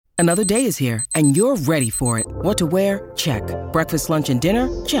Another day is here, and you're ready for it. What to wear? Check. Breakfast, lunch, and dinner?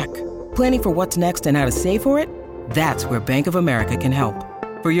 Check. Planning for what's next and how to save for it? That's where Bank of America can help.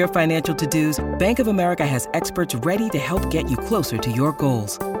 For your financial to-dos, Bank of America has experts ready to help get you closer to your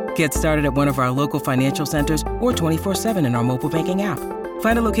goals. Get started at one of our local financial centers or 24/7 in our mobile banking app.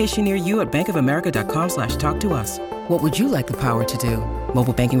 Find a location near you at bankofamerica.com/talktous. What would you like the power to do?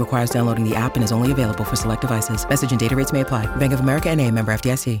 Mobile banking requires downloading the app and is only available for select devices. Message and data rates may apply. Bank of America N.A., member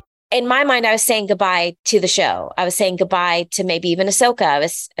FDIC. In my mind, I was saying goodbye to the show. I was saying goodbye to maybe even Ahsoka. I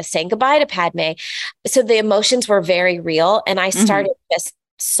was saying goodbye to Padme. So the emotions were very real. And I started just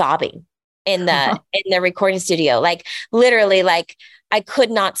sobbing in the recording studio. Like literally, like I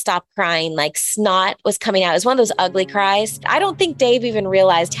could not stop crying. Like snot was coming out. It was one of those ugly cries. I don't think Dave even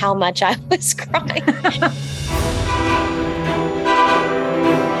realized how much I was crying.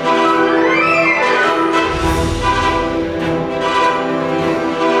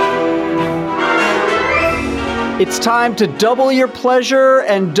 It's time to double your pleasure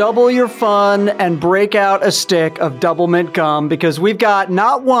and double your fun and break out a stick of Double Mint Gum, because we've got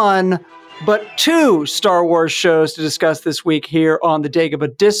not one, but two Star Wars shows to discuss this week here on the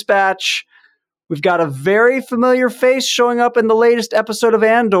Dagobah Dispatch. We've got a very familiar face showing up in the latest episode of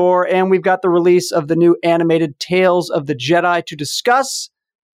Andor, and we've got the release of the new animated Tales of the Jedi to discuss.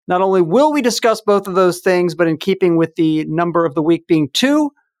 Not only will we discuss both of those things, but in keeping with the number of the week being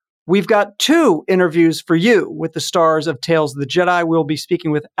 2, we've got 2 interviews for you with the stars of Tales of the Jedi. We'll be speaking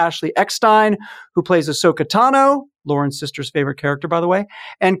with Ashley Eckstein, who plays Ahsoka Tano, Lauren's sister's favorite character, by the way,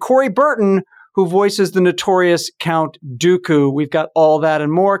 and Corey Burton, who voices the notorious Count Dooku. We've got all that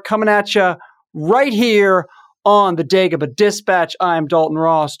and more coming at you right here on the Dagobah Dispatch. I'm Dalton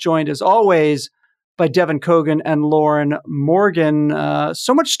Ross, joined as always by Devin Kogan and Lauren Morgan.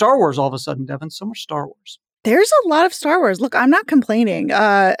 So much Star Wars all of a sudden, Devin. So much Star Wars. There's a lot of Star Wars. Look, I'm not complaining.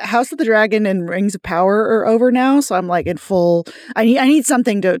 House of the Dragon and Rings of Power are over now, so I'm like in full. I need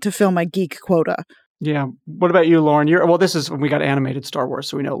something to fill my geek quota. Yeah. What about you, Lauren? This is when we got animated Star Wars,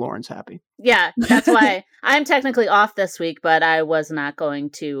 so we know Lauren's happy. Yeah, that's why I'm technically off this week, but I was not going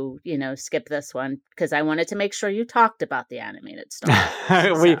to, skip this one because I wanted to make sure you talked about the animated Star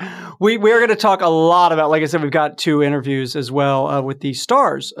Wars. We are going to talk a lot about, like I said, we've got 2 interviews as well with the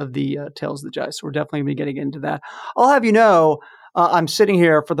stars of the Tales of the Jedi, so we're definitely going to be getting into that. I'll have you know, I'm sitting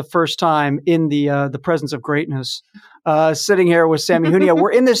here for the first time in the presence of greatness, sitting here with Sammy Hunia.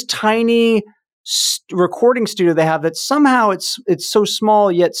 We're in this tiny recording studio they have that somehow it's so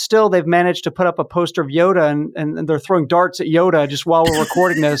small, yet still they've managed to put up a poster of Yoda and they're throwing darts at Yoda just while we're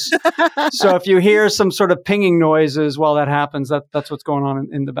recording this. So if you hear some sort of pinging noises while that happens, that's what's going on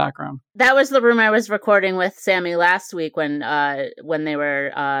in the background. That was the room I was recording with Sammy last week when they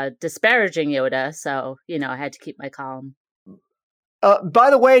were disparaging Yoda. So, I had to keep my calm. By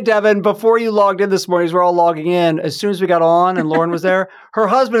the way, Devin, before you logged in this morning, as we're all logging in, as soon as we got on and Lauren was there, her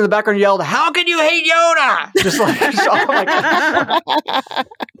husband in the background yelled, "How can you hate Yoda?" Oh my God.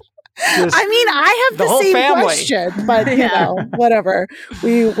 I have the same family. question, but whatever.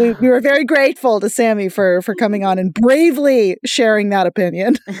 We were very grateful to Sammy for coming on and bravely sharing that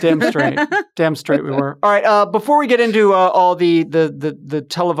opinion. Damn straight we were. All right. Before we get into all the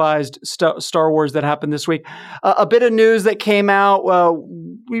televised Star Wars that happened this week, a bit of news that came out.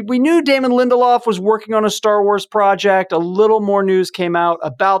 We knew Damon Lindelof was working on a Star Wars project. A little more news came out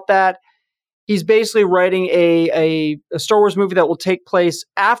about that. He's basically writing a Star Wars movie that will take place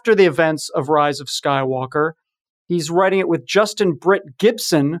after the events of Rise of Skywalker. He's writing it with Justin Britt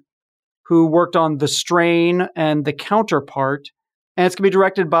Gibson, who worked on The Strain and The Counterpart. And it's going to be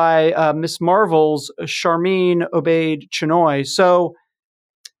directed by Miss Marvel's Sharmeen Obaid-Chinoy. So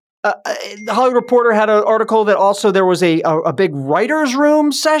the Hollywood Reporter had an article that also there was a big writer's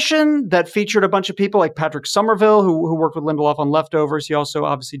room session that featured a bunch of people like Patrick Somerville, who worked with Lindelof on Leftovers. He also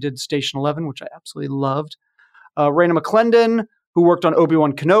obviously did Station 11, which I absolutely loved. Raina McClendon, who worked on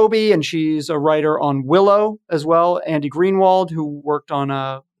Obi-Wan Kenobi, and she's a writer on Willow as well. Andy Greenwald, who worked on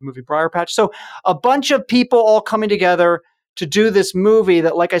the movie Briar Patch. So a bunch of people all coming together to do this movie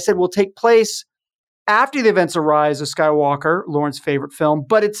that, like I said, will take place after the events of Rise of Skywalker, Lauren's favorite film,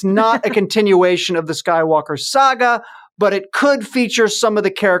 but it's not a continuation of the Skywalker saga, but it could feature some of the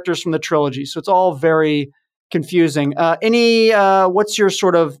characters from the trilogy. So it's all very confusing. What's your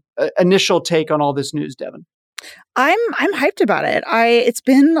sort of initial take on all this news, Devin? I'm hyped about it. It's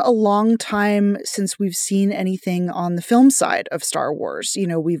been a long time since we've seen anything on the film side of Star Wars.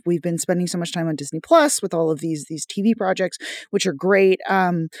 We've been spending so much time on Disney Plus with all of these TV projects, which are great.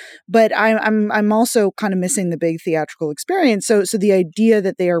 But I'm also kind of missing the big theatrical experience. So the idea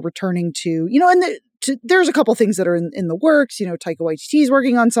that they are returning to, and there's a couple things that are in the works. Taika Waititi's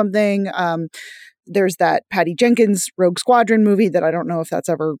working on something. There's that Patty Jenkins Rogue Squadron movie that I don't know if that's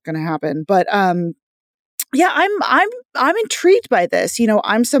ever going to happen, but yeah, I'm intrigued by this.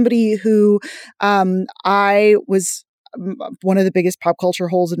 I'm somebody who I was one of the biggest pop culture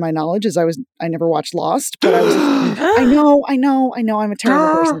holes in my knowledge is I never watched Lost, but I was I know I'm a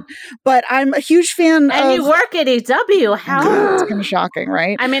terrible person, but I'm a huge fan and you work at EW. How it's kind of shocking,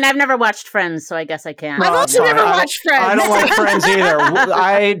 right? I mean, I've never watched Friends, so I guess I can't. I've also never watched Friends. I don't like Friends either.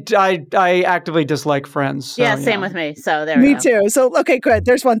 I actively dislike Friends. So, yeah, same with me. So there me we go. too. So okay, good.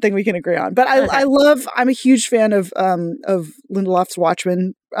 There's one thing we can agree on. But I'm a huge fan of Lindelof's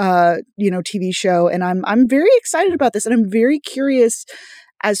Watchmen TV show, and I'm very excited about this, and I'm very curious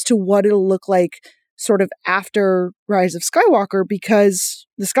as to what it'll look like sort of after Rise of Skywalker, because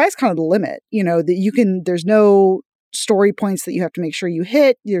the sky's kind of the limit. There's no story points that you have to make sure you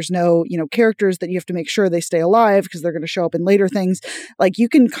hit. There's no, characters that you have to make sure they stay alive because they're going to show up in later things. Like you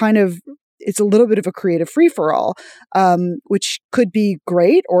can it's a little bit of a creative free-for-all, which could be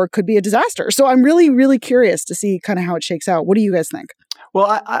great or it could be a disaster. So I'm really, really curious to see kind of how it shakes out. What do you guys think?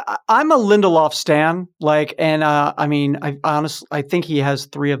 Well, I'm a Lindelof stan, I honestly, I think he has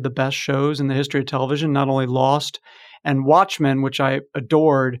 3 of the best shows in the history of television, not only Lost and Watchmen, which I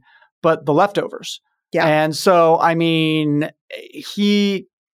adored, but The Leftovers. Yeah. And so, I'm not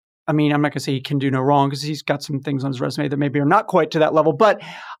going to say he can do no wrong because he's got some things on his resume that maybe are not quite to that level, but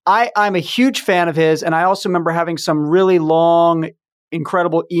I'm a huge fan of his. And I also remember having some really long,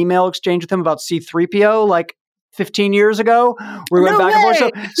 incredible email exchange with him about C-3PO, like 15 years ago. We went back and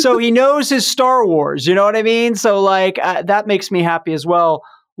forth. So he knows his Star Wars, you know what I mean? So that makes me happy as well.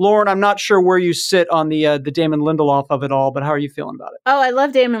 Lauren, I'm not sure where you sit on the Damon Lindelof of it all, but how are you feeling about it? Oh, I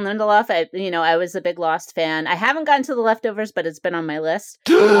love Damon Lindelof. I was a big Lost fan. I haven't gotten to The Leftovers, but it's been on my list.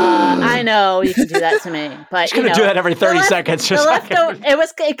 I know you can do that to me, but just gonna do that every 30 seconds. I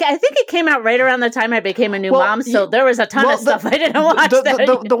think it came out right around the time I became a new mom, so there was a ton of stuff I didn't watch.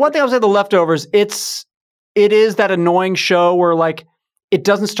 The one thing I would say, The Leftovers, it is that annoying show where it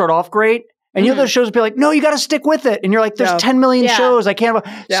doesn't start off great. And those shows will be like, no, you got to stick with it. And you're like, there's 10 million shows. I can't.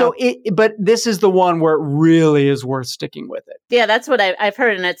 Yeah. So but this is the one where it really is worth sticking with it. Yeah, that's what I've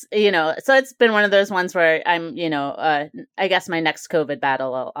heard. And it's, so it's been one of those ones where I'm, I guess my next COVID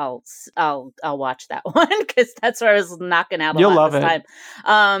battle, I'll watch that one because that's where I was knocking out a lot this time.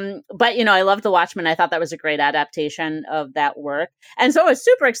 But, I love The Watchmen. I thought that was a great adaptation of that work. And so I was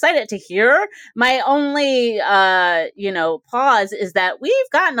super excited to hear. My only, pause is that we've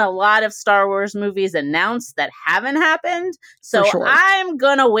gotten a lot of Star Wars movies announced that haven't happened. So sure. I'm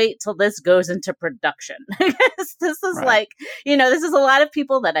gonna wait till this goes into production. This is right. This is a lot of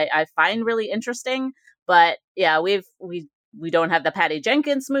people that I find really interesting. But yeah, we don't have the Patty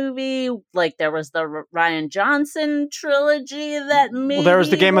Jenkins movie. Like there was the Rian Johnson trilogy that maybe well, there was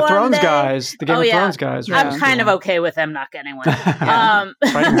the Game of Thrones guys. The Game of Thrones guys. Right? I'm kind of okay with them not getting one.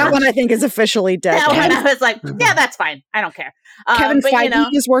 That one I think is officially dead. That one I was like, yeah, that's fine. I don't care. Kevin Feige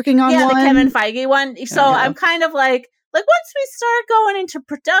is working on one. Yeah, the Kevin Feige one. So I'm kind of like once we start going into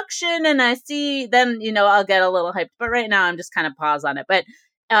production and I see, then, I'll get a little hyped. But right now I'm just kind of pause on it. But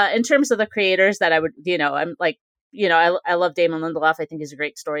in terms of the creators that I would, I'm like, I love Damon Lindelof. I think he's a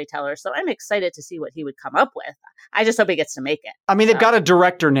great storyteller. So I'm excited to see what he would come up with. I just hope he gets to make it. I mean, they've got a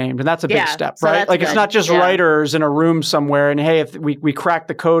director named, and that's a big step, right? Like, it's not just writers in a room somewhere and, hey, if we crack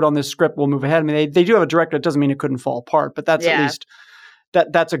the code on this script, we'll move ahead. I mean, they do have a director. It doesn't mean it couldn't fall apart, but that's at least...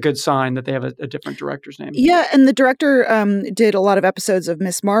 That's a good sign that they have a different director's name. Yeah, and the director did a lot of episodes of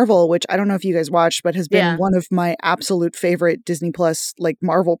Ms. Marvel, which I don't know if you guys watched, but has been one of my absolute favorite Disney Plus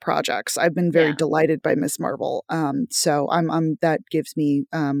Marvel projects. I've been very delighted by Ms. Marvel. So I'm that gives me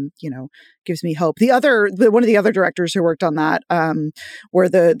gives me hope. One of the other directors who worked on that were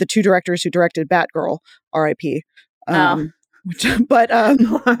the 2 directors who directed Batgirl, R.I.P. But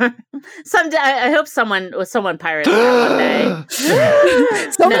someday I hope someone pirates that one day.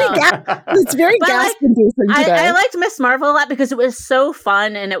 It's very gasp-inducing today. I liked Ms. Marvel a lot because it was so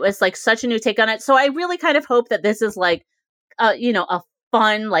fun and it was such a new take on it. So I really kind of hope that this is a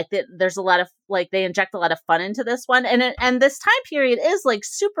fun, there's a lot of they inject a lot of fun into this one, and this time period is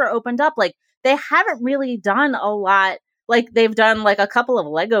super opened up. They haven't really done a lot. They've done a couple of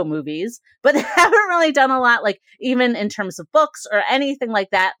Lego movies, but they haven't really done a lot, even in terms of books or anything like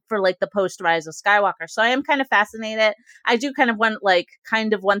that for the post Rise of Skywalker. So I am kind of fascinated. I do kind of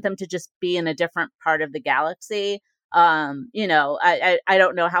want them to just be in a different part of the galaxy. I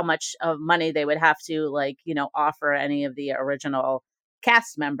don't know how much of money they would have to offer any of the original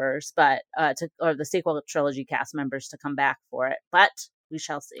cast members, or the sequel trilogy cast members to come back for it, but we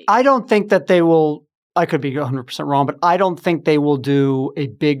shall see. I don't think that they will I could be 100% wrong, but I don't think they will do a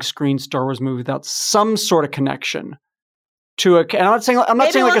big screen Star Wars movie without some sort of connection to a. And I'm not saying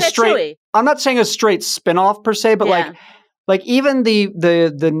like a straight. Chewie. I'm not saying a straight spin-off per se, but like even the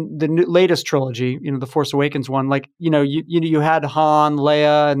latest trilogy, the Force Awakens one, like you had Han,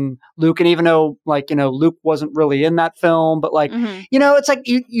 Leia, and Luke, and even though Luke wasn't really in that film, but like it's like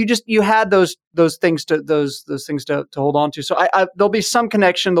you had those things to hold on to. So I there'll be some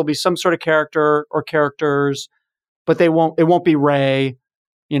connection, there'll be some sort of character or characters, but it won't be Rey,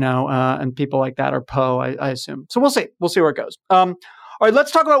 and people like that, or Poe, I assume. So we'll see where it goes. All right,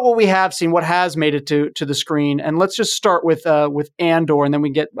 let's talk about what we have seen, what has made it to the screen, and let's just start with Andor, and then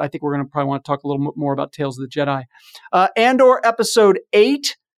I think we're going to probably want to talk a little bit more about Tales of the Jedi. Andor episode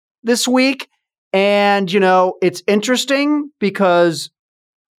 8 this week, and it's interesting because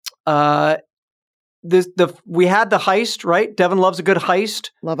we had the heist, right? Devin loves a good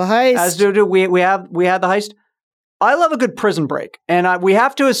heist. Love a heist. As do we had the heist. I love a good prison break, and we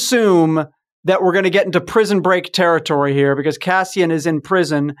have to assume that we're going to get into prison break territory here because Cassian is in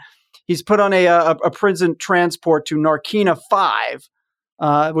prison. He's put on a prison transport to Narkina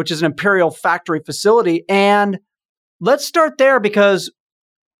 5, which is an Imperial factory facility. And let's start there because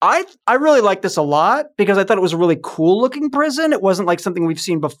I really like this a lot because I thought it was a really cool looking prison. It wasn't like something we've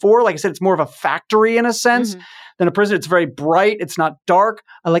seen before. Like I said, it's more of a factory in a sense than a prison. It's very bright. It's not dark.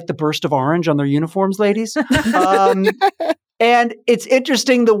 I like the burst of orange on their uniforms, ladies. And it's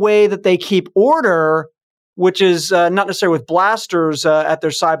interesting the way that they keep order, which is not necessarily with blasters at their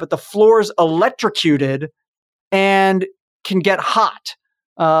side, but the floor's electrocuted and can get hot,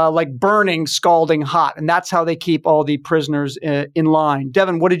 like burning, scalding hot. And that's how they keep all the prisoners in line.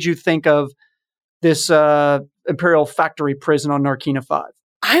 Devin, what did you think of this Imperial factory prison on Narkina 5?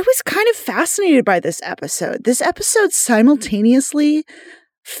 I was kind of fascinated by this episode. This episode simultaneously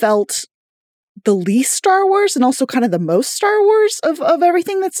felt the least Star Wars and also kind of the most Star Wars of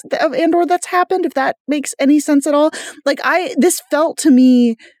everything of Andor that's happened, if that makes any sense at all. Like this felt to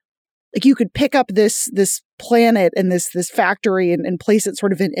me like you could pick up this planet and this factory and place it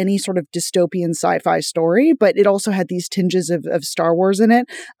sort of in any sort of dystopian sci-fi story, but it also had these tinges of Star Wars in it.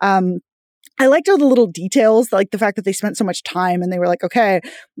 I liked all the little details, like the fact that they spent so much time and they were like, okay,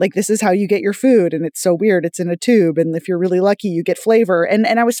 like this is how you get your food. And it's so weird. It's in a tube. And if you're really lucky, you get flavor. And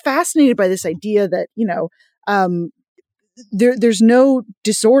I was fascinated by this idea that, there's no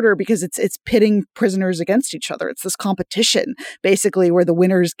disorder because it's pitting prisoners against each other. It's this competition basically where the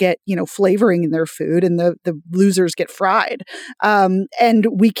winners get, flavoring in their food and the losers get fried. And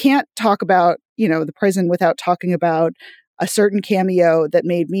we can't talk about, the prison without talking about a certain cameo that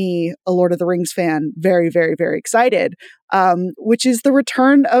made me, a Lord of the Rings fan, very, very, very excited, which is the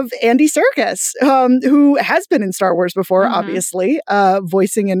return of Andy Serkis, who has been in Star Wars before, obviously,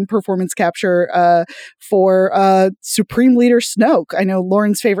 voicing and performance capture for Supreme Leader Snoke. I know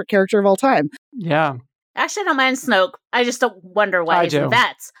Lauren's favorite character of all time. Yeah. Actually, I don't mind Snoke. I just don't wonder why he's in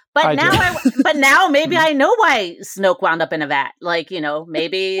vats. But now maybe I know why Snoke wound up in a vat. Like,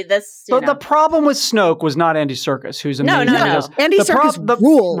 maybe this. But the problem with Snoke was not Andy Serkis, who's amazing. No. Andy Serkis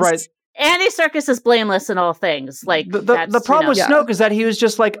rules. Right. Andy Serkis is blameless in all things. Like the problem with Snoke is that he was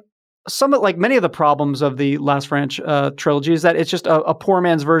just like many of the problems of the Last Ranch trilogy is that it's just a poor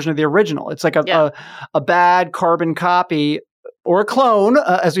man's version of the original. It's like a bad carbon copy. Or a clone,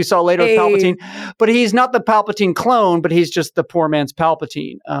 as we saw later with Palpatine. But he's not the Palpatine clone, but he's just the poor man's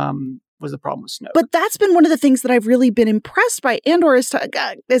Palpatine, was the problem with Snoke. But that's been one of the things that I've really been impressed by Andor as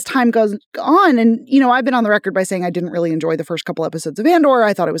time goes on. And, I've been on the record by saying I didn't really enjoy the first couple episodes of Andor.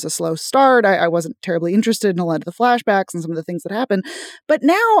 I thought it was a slow start. I wasn't terribly interested in a lot of the flashbacks and some of the things that happened. But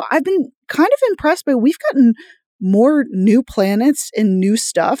now I've been kind of impressed by we've gotten more new planets and new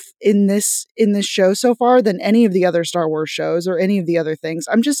stuff in this show so far than any of the other Star Wars shows or any of the other things.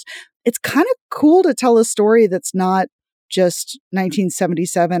 It's kind of cool to tell a story that's not just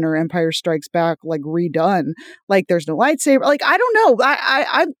 1977 or Empire Strikes Back, like redone. Like there's no lightsaber. Like, I don't know.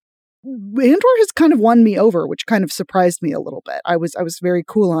 Andor has kind of won me over, which kind of surprised me a little bit. I was very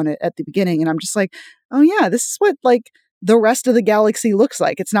cool on it at the beginning and I'm just like, oh yeah, this is what like the rest of the galaxy looks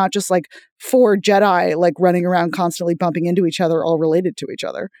like. It's not just like 4 Jedi like running around constantly bumping into each other, all related to each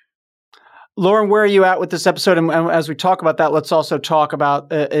other. Lauren, where are you at with this episode? And as we talk about that, let's also talk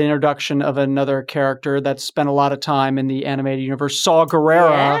about an introduction of another character that's spent a lot of time in the animated universe, Saw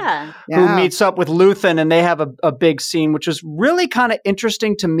Gerrera, who meets up with Luthen, and they have a big scene, which is really kind of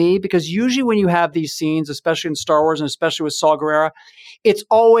interesting to me because usually when you have these scenes, especially in Star Wars and especially with Saw Gerrera, it's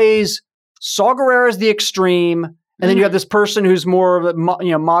always Saw Gerrera is the extreme. And then you have this person who's more,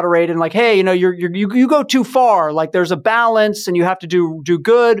 moderated and like, hey, you go too far. Like there's a balance and you have to do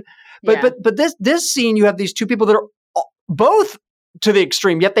good. But this scene, you have these two people that are both to the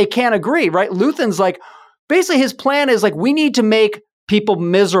extreme, yet they can't agree, right? Luthen's like, basically his plan is like, we need to make people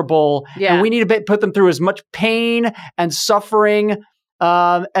miserable and we need to put them through as much pain and suffering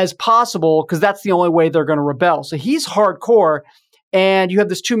as possible, because that's the only way they're going to rebel. So he's hardcore, and you have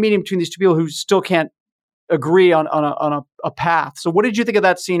this meeting between these two people who still can't agree on a path. So what did you think of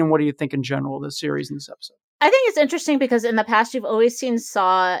that scene, and what do you think in general of the series in this episode? I think it's interesting because in the past you've always seen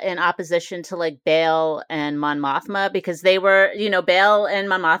Saw in opposition to like Bail and Mon Mothma, because they were, Bail and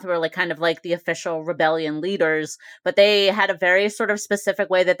Mon Mothma were like kind of like the official rebellion leaders, but they had a very sort of specific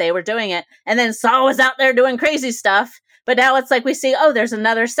way that they were doing it. And then Saw was out there doing crazy stuff. But now it's like we see, there's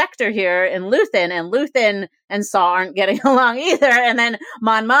another sector here in Luthen, and Luthen and Saw aren't getting along either. And then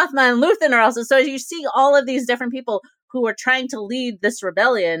Mon Mothma and Luthen are also. So you see all of these different people who are trying to lead this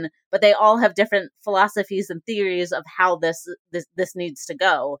rebellion, but they all have different philosophies and theories of how this needs to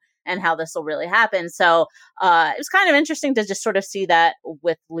go and how this will really happen. So it was kind of interesting to just sort of see that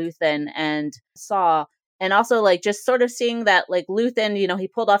with Luthen and Saw. And also like just sort of seeing that like Luthen, he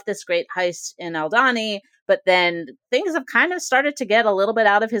pulled off this great heist in Aldhani, but then things have kind of started to get a little bit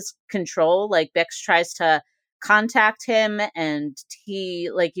out of his control. Like Bix tries to contact him, and he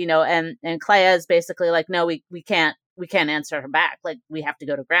like, and Clea is basically like, no, we can't answer her back. Like we have to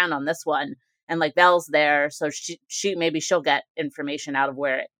go to ground on this one. And like Belle's there, so she maybe she'll get information out of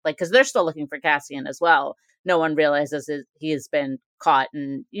where because they're still looking for Cassian as well. No one realizes he has been caught.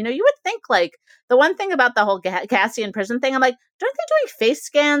 And, you would think like the one thing about the whole Cassian prison thing, I'm like, aren't they doing face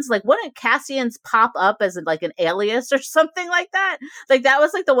scans? Like, wouldn't Cassian's pop up as like an alias or something like that? Like, that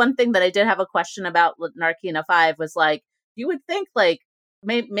was like the one thing that I did have a question about with Narkina 5 was like, you would think like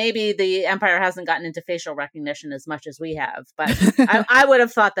maybe the Empire hasn't gotten into facial recognition as much as we have, but I would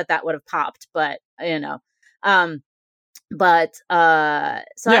have thought that would have popped, but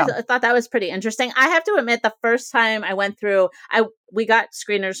So yeah. I thought that was pretty interesting. I have to admit, the first time I went through, we got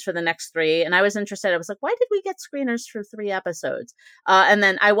screeners for the next 3, and I was interested. I was like, why did we get screeners for 3 episodes? And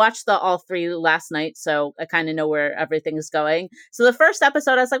then I watched all 3 last night, so I kind of know where everything is going. So the first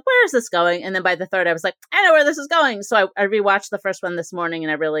episode, I was like, where is this going? And then by the 3rd, I was like, I know where this is going. So I rewatched the first one this morning,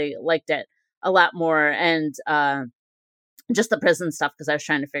 and I really liked it a lot more. And just the prison stuff, because I was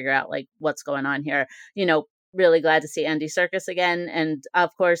trying to figure out like what's going on here. Really glad to see Andy Serkis again. And of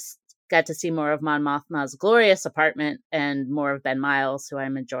course, got to see more of Mon Mothma's glorious apartment and more of Ben Miles, who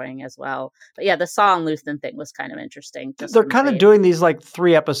I'm enjoying as well. But yeah, the Saw and Luthen thing was kind of interesting. They're kind of doing these like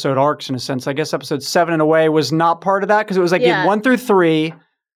 3 episode arcs in a sense. I guess episode 7 in a way was not part of that, because it was like 1 through 3.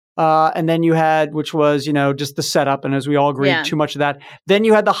 And then you had, which was, just the setup. And as we all agreed, too much of that. Then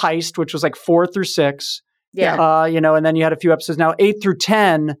you had the heist, which was like 4 through 6. Yeah. And then you had a few episodes. Now 8 through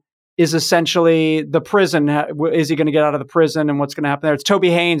 10 is essentially the prison. Is he going to get out of the prison, and what's going to happen there? It's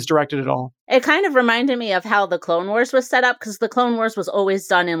Toby Haynes directed it all. It kind of reminded me of how the Clone Wars was set up, because the Clone Wars was always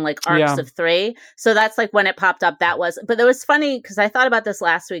done in like arcs of 3. So that's like when it popped up, but it was funny because I thought about this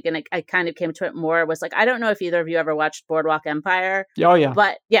last week, and I kind of came to it more. Was like, I don't know if either of you ever watched Boardwalk Empire. Oh yeah.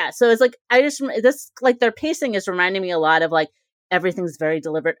 But yeah, so it's like, their pacing is reminding me a lot of like, everything's very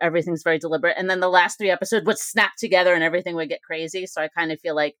deliberate. And then the last 3 episodes would snap together and everything would get crazy. So I kind of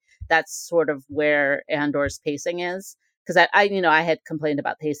feel like that's sort of where Andor's pacing is. Because I had complained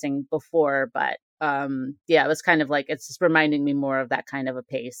about pacing before, but it was kind of like, it's just reminding me more of that kind of a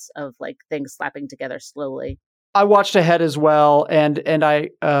pace of like things slapping together slowly. I watched ahead as well, and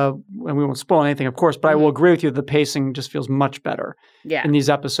we won't spoil anything, of course, but I will agree with you. The pacing just feels much better in these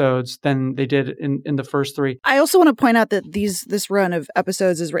episodes than they did in the first 3. I also want to point out that this run of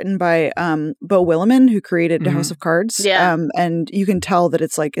episodes is written by Beau Willimon, who created House of Cards. Yeah. And you can tell that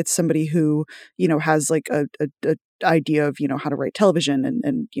it's somebody who, has like a idea of, how to write television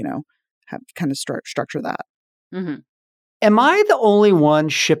and have kind of structure that. Mm-hmm. Am I the only one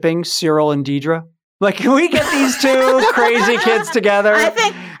shipping Cyril and Deidre? Like, can we get these 2 crazy kids together?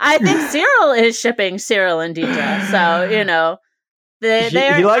 I think Cyril is shipping Cyril and Deidre. So,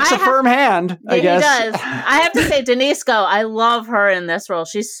 he likes a firm hand, I guess. He does. I have to say, Denise Go, I love her in this role.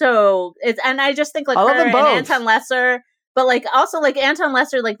 She's and I just think like her and Anton Lesser, but like also like Anton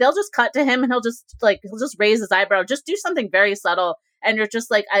Lesser, like they'll just cut to him and he'll just raise his eyebrow, just do something very subtle, and you're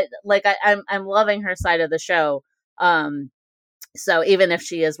just like I'm loving her side of the show. So even if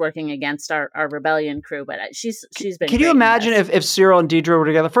she is working against our rebellion crew, but she's been. Can you imagine if Cyril and Deidre were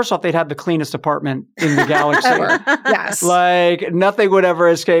together? First off, they'd have the cleanest apartment in the galaxy. Yes, like nothing would ever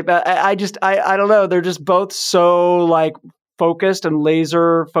escape. I don't know. They're just both so like focused and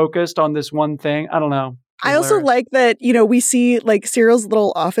laser focused on this one thing. I don't know. I also like that, we see like Cyril's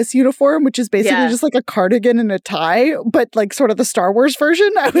little office uniform, which is basically just like a cardigan and a tie, but like sort of the Star Wars version.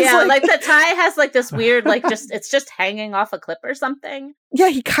 Like the tie has like this weird, like it's just hanging off a clip or something. Yeah,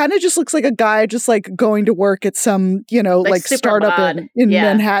 he kind of just looks like a guy just like going to work at some, like startup in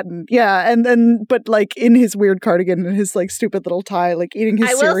Manhattan. Yeah, and then but like in his weird cardigan and his like stupid little tie, like eating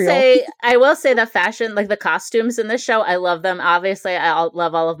his cereal. I will say the fashion, like the costumes in this show, I love them. Obviously, I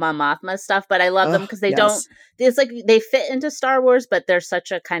love all of Mon Mothma's stuff, but I love them because they don't. It's like they fit into Star Wars, but they're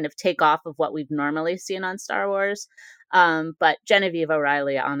such a kind of takeoff of what we've normally seen on Star Wars. But Genevieve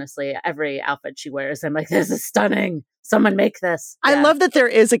O'Reilly, honestly, every outfit she wears, I'm like, this is stunning. Someone make this. Yeah. I love that there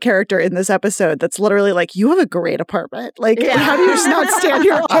is a character in this episode that's literally like, you have a great apartment. Like, how do you just not stand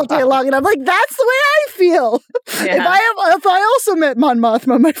here all day long? And I'm like, that's the way I feel. Yeah. If I also met Mon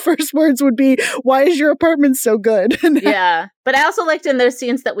Mothma, my first words would be, why is your apartment so good? Yeah. But I also liked in those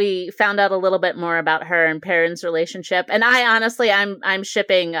scenes that we found out a little bit more about her and Perrin's relationship. And I honestly, I'm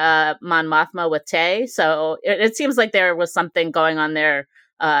shipping Mon Mothma with Tay. So it seems like there was something going on there.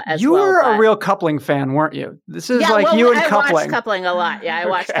 You were a real coupling fan, weren't you? This is you and coupling. I watched coupling a lot. Yeah, I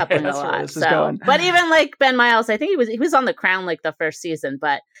watched coupling a lot. But even like Ben Miles, I think he was on The Crown like the first season.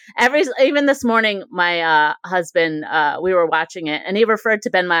 But even this morning, my husband, we were watching it, and he referred to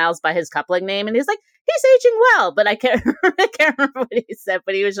Ben Miles by his coupling name, and he's like, he's aging well. But I can't remember what he said.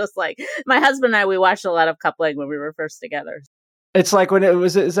 But he was just like, my husband and I, we watched a lot of coupling when we were first together. It's like when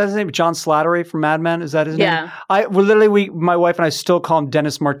is that his name? John Slattery from Mad Men? Is that his name? Yeah. My wife and I still call him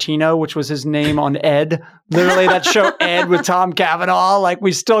Dennis Martino, which was his name on Ed. Literally that show Ed with Tom Cavanaugh. Like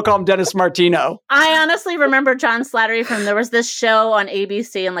we still call him Dennis Martino. I honestly remember John Slattery there was this show on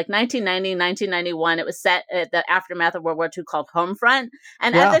ABC in like 1990, 1991. It was set at the aftermath of World War II called Homefront.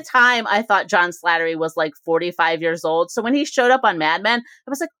 And at the time, I thought John Slattery was like 45 years old. So when he showed up on Mad Men, I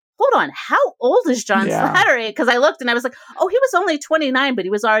was like, hold on, how old is John Slattery? Because I looked and I was like, oh, he was only 29, but he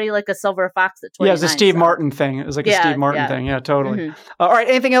was already like a silver fox at 29. Yeah, it was a Steve Martin thing. It was like a Steve Martin thing. Yeah, totally. Mm-hmm. All right,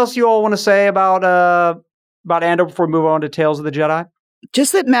 anything else you all want to say about Andor before we move on to Tales of the Jedi?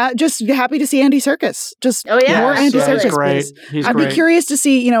 Just that just happy to see Andy Serkis. Just more Andy Serkis, please. I'd be curious to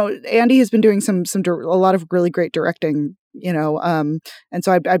see, Andy has been doing a lot of really great directing, and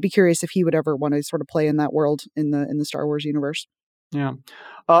so I'd be curious if he would ever want to sort of play in that world in the Star Wars universe. Yeah.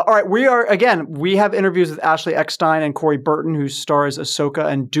 All right. We have interviews with Ashley Eckstein and Corey Burton, who stars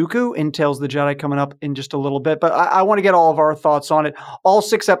Ahsoka and Dooku in Tales of the Jedi, coming up in just a little bit. But I want to get all of our thoughts on it. All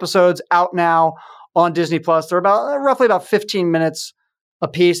 6 episodes out now on Disney Plus. They're roughly about 15 minutes a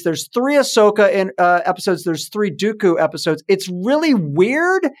piece. There's 3 Ahsoka episodes. There's 3 Dooku episodes. It's really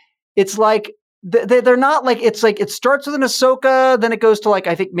weird. It's like they're not like, it's like it starts with an Ahsoka, then it goes to like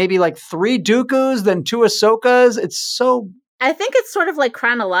I think maybe like 3 Dookus, then 2 Ahsokas. It's so. I think it's sort of like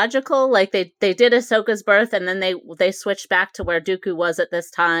chronological. Like they did Ahsoka's birth, and then they switched back to where Dooku was at this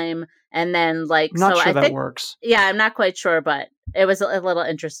time, and then like I'm not sure that works. Yeah, I'm not quite sure, but it was a little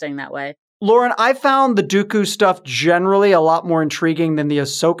interesting that way. Lauren, I found the Dooku stuff generally a lot more intriguing than the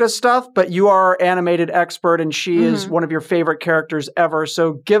Ahsoka stuff, but you are an animated expert, and she is one of your favorite characters ever.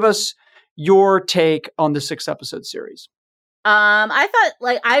 So give us your take on the 6-episode series. I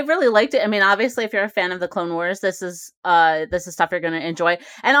thought I really liked it. I mean, obviously if you're a fan of the Clone Wars, this is stuff you're going to enjoy.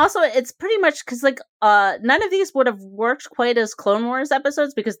 And also it's pretty much cuz none of these would have worked quite as Clone Wars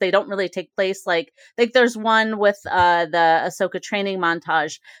episodes because they don't really take place like there's one with the Ahsoka training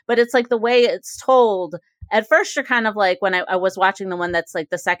montage, but it's like the way it's told. At first you're kind of like, when I was watching the one that's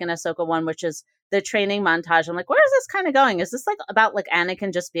like the second Ahsoka one, which is the training montage, I'm like, where is this kind of going? Is this like about like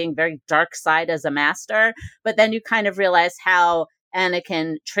Anakin just being very dark side as a master? But then you kind of realize how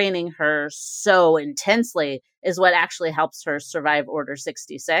Anakin training her so intensely is what actually helps her survive Order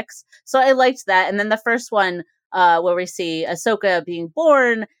 66. So I liked that. And then the first one, where we see Ahsoka being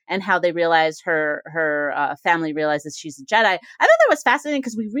born and how they realize her family realizes she's a Jedi. I thought that was fascinating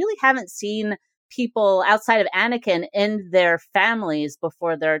because we really haven't seen people outside of Anakin in their families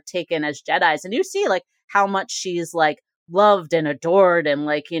before they're taken as Jedis. And you see like how much she's like loved and adored and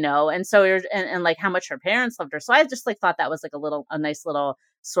like, and so and like how much her parents loved her. So I just like thought that was like a nice little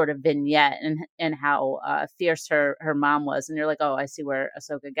sort of vignette and how fierce her mom was. And you're like, oh, I see where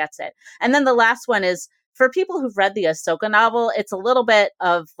Ahsoka gets it. And then the last one is for people who've read the Ahsoka novel, it's a little bit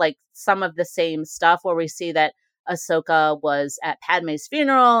of like some of the same stuff where we see that Ahsoka was at Padme's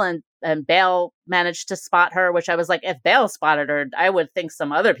funeral and Bail managed to spot her, which I was like, if Bail spotted her, I would think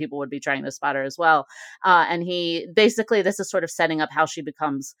some other people would be trying to spot her as well. And this is sort of setting up how she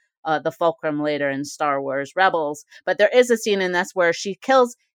becomes the fulcrum later in Star Wars Rebels. But there is a scene in this where she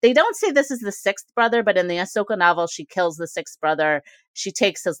kills they don't say this is the sixth brother, but in the Ahsoka novel, she kills the sixth brother. She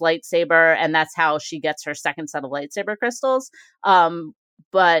takes his lightsaber, and that's how she gets her second set of lightsaber crystals.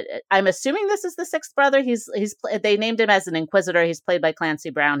 But I'm assuming this is the sixth brother. They named him as an Inquisitor. He's played by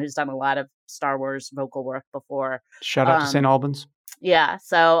Clancy Brown, who's done a lot of Star Wars vocal work before. Shout out to St. Albans. Yeah.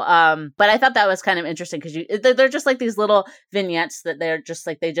 So, but I thought that was kind of interesting because they're just like these little vignettes that they're just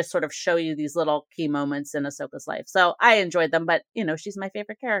like, they just sort of show you these little key moments in Ahsoka's life. So I enjoyed them, but she's my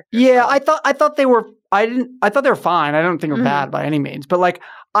favorite character. Yeah. So. I thought they were fine. I don't think they're bad by any means, but like,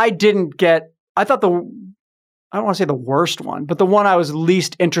 I don't want to say the worst one, but the one I was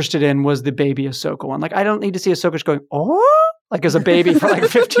least interested in was the baby Ahsoka one. Like, I don't need to see Ahsoka just going, oh, like as a baby for like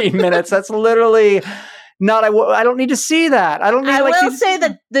 15 minutes. That's literally not, I don't need to see that. I will say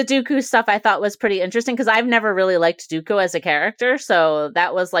that the Dooku stuff I thought was pretty interesting because I've never really liked Dooku as a character. So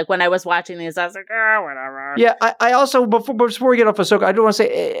that was like, when I was watching these, I was like, oh, whatever. Yeah. I also, before we get off Ahsoka, I do want to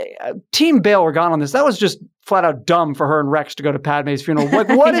say Team Bail Organa on this. That was just flat out dumb for her and Rex to go to Padme's funeral. Like,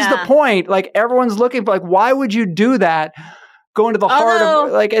 what is the point? Like, everyone's looking for, like, why would you do that? Go into the heart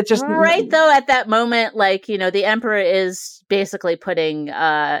of, like, it's just right though. At that moment, like, the Emperor is basically putting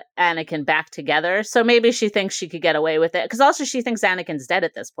Anakin back together, so maybe she thinks she could get away with it because also she thinks Anakin's dead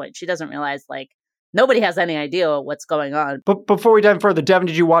at this point. She doesn't realize like nobody has any idea what's going on. But before we dive further, Devin,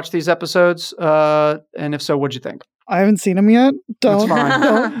 did you watch these episodes? And if so, what'd you think? I haven't seen them yet.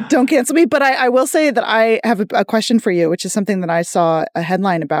 Don't cancel me. But I will say that I have a question for you, which is something that I saw a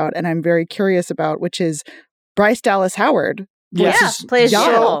headline about, and I'm very curious about, which is Bryce Dallas Howard. Plays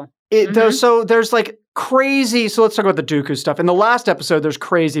Yaddle. So there's like crazy. So let's talk about the Dooku stuff. In the last episode, there's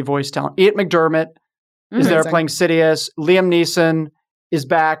crazy voice talent. Ian McDermott is there playing Sidious. Liam Neeson is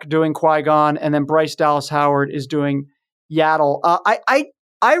back doing Qui-Gon, and then Bryce Dallas Howard is doing Yaddle. I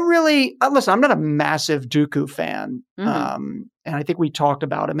really listen. I'm not a massive Dooku fan, and I think we talked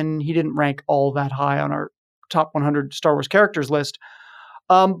about him, and he didn't rank all that high on our top 100 Star Wars characters list.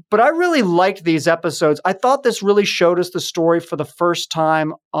 But I really liked these episodes. I thought this really showed us the story for the first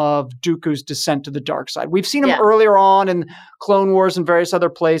time of Dooku's descent to the dark side. We've seen him earlier on in Clone Wars and various other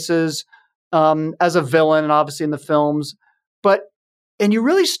places as a villain, and obviously in the films. And you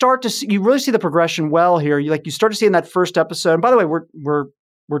really start to see, the progression well here. You start to see in that first episode. And by the way, we're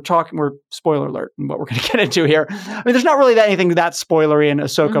spoiler alert in what we're going to get into here. I mean, there's not really anything that spoilery in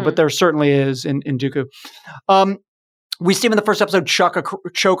Ahsoka, but there certainly is in Dooku. We see him in the first episode choke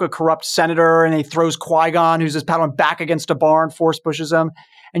a corrupt senator, and he throws Qui-Gon, who's his Padawan, back against a bar and force pushes him.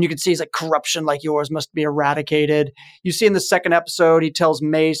 And you can see he's like, corruption like yours must be eradicated. You see in the second episode, he tells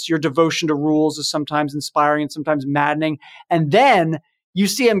Mace, your devotion to rules is sometimes inspiring and sometimes maddening. And then you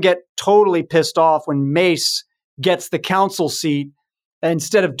see him get totally pissed off when Mace gets the council seat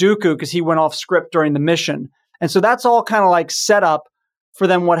instead of Dooku because he went off script during the mission. And so that's all kind of like set up for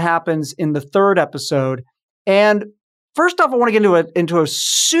then what happens in the third episode. And first off, I want to get into a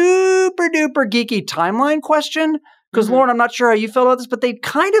super duper geeky timeline question because Lauren, I'm not sure how you feel about this, but they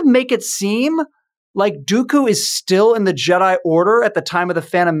kind of make it seem like Dooku is still in the Jedi Order at the time of the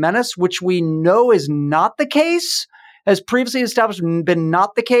Phantom Menace, which we know is not the case. As previously established, been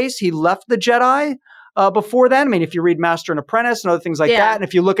not the case. He left the Jedi before then. I mean, if you read Master and Apprentice and other things like that, and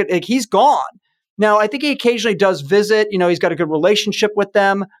if you look at, he's gone. Now, I think he occasionally does visit. He's got a good relationship with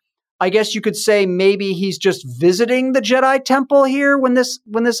them. I guess you could say maybe he's just visiting the Jedi Temple here when this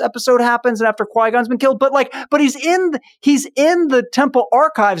episode happens and after Qui-Gon's been killed. But he's in the Temple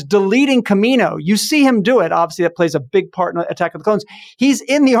archives deleting Kamino. You see him do it. Obviously, that plays a big part in Attack of the Clones. He's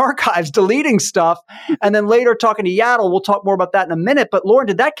in the archives deleting stuff, and then later talking to Yaddle. We'll talk more about that in a minute. But Lauren,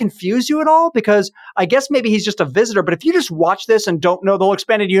 did that confuse you at all? Because I guess maybe he's just a visitor. But if you just watch this and don't know the whole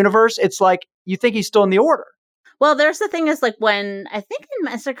expanded universe, it's like you think he's still in the Order. Well, there's the thing is like when I think in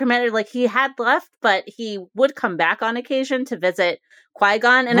Master Commander, like he had left, but he would come back on occasion to visit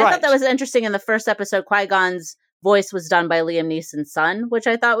Qui-Gon. And I thought that was interesting in the first episode. Qui-Gon's voice was done by Liam Neeson's son, which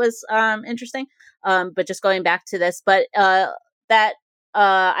I thought was interesting. But just going back to this, but I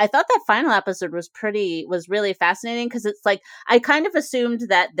thought that final episode was really fascinating because it's like I kind of assumed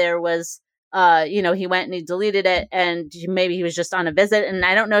that there was he went and he deleted it and maybe he was just on a visit. And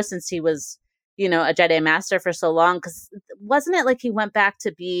I don't know, since he was a Jedi Master for so long, because wasn't it like he went back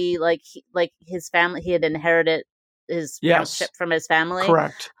to be like his family, he had inherited friendship from his family.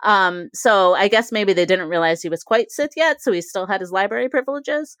 Correct. So I guess maybe they didn't realize he was quite Sith yet, so he still had his library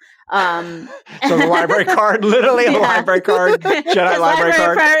privileges. So the library card, literally a library card, Jedi library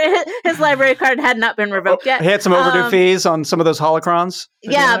card. His library card had not been revoked yet. He had some overdue fees on some of those holocrons.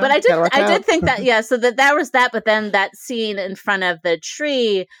 Yeah, but I did think that, so that was that. But then that scene in front of the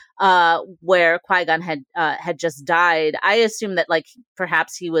tree where Qui-Gon had just died, I assumed that like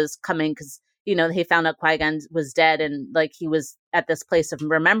perhaps he was coming because, he found out Qui-Gon was dead and like he was at this place of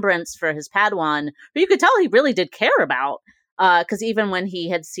remembrance for his Padawan, who you could tell he really did care about. Because even when he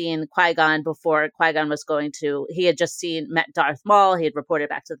had seen Qui-Gon before Qui-Gon he had just met Darth Maul, he had reported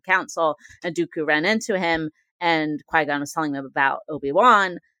back to the council, and Dooku ran into him, and Qui-Gon was telling them about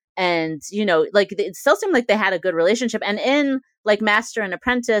Obi-Wan. And, like it still seemed like they had a good relationship. And in like Master and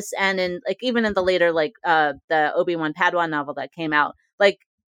Apprentice, and in like even in the later like the Obi-Wan Padawan novel that came out, like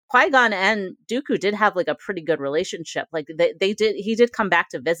Qui-Gon and Dooku did have like a pretty good relationship. Like he did come back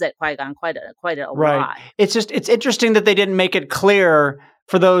to visit Qui-Gon quite a lot. It's interesting that they didn't make it clear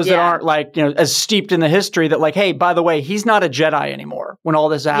for those that aren't like, as steeped in the history that like, hey, by the way, he's not a Jedi anymore when all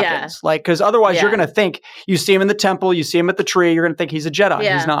this happens. Yeah. Like, because otherwise you're going to think you see him in the temple, you see him at the tree, you're going to think he's a Jedi.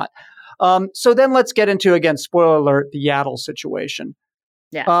 Yeah. He's not. So then let's get into, again, spoiler alert, the Yaddle situation.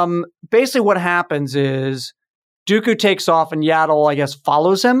 Yeah. Basically what happens is Dooku takes off and Yaddle, I guess,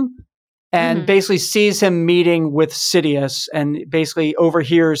 follows him and basically sees him meeting with Sidious and basically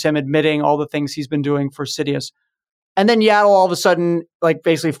overhears him admitting all the things he's been doing for Sidious. And then Yaddle all of a sudden, like,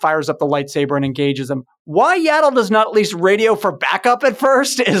 basically fires up the lightsaber and engages him. Why Yaddle does not at least radio for backup at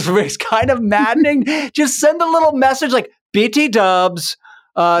first is kind of maddening. Just send a little message like, BT dubs,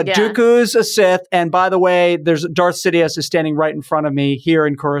 Dooku's a Sith, and by the way, there's Darth Sidious is standing right in front of me here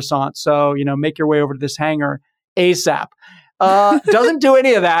in Coruscant. So, make your way over to this hangar ASAP. Doesn't do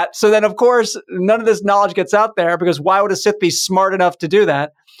any of that. So then, of course, none of this knowledge gets out there because why would a Sith be smart enough to do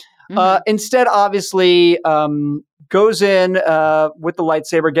that? Instead, obviously, goes in with the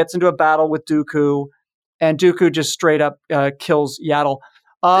lightsaber, gets into a battle with Dooku, and Dooku just straight up kills Yaddle.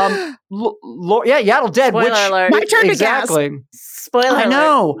 Yaddle dead. Spoiler alert. My turn exactly. to gasp. Spoiler alert. I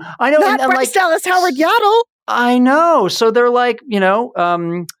know. Not Bryce Dallas Howard Yaddle. I know. So they're like,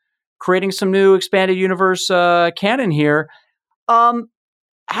 creating some new expanded universe canon here.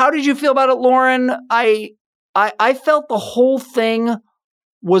 How did you feel about it, Lauren? I felt the whole thing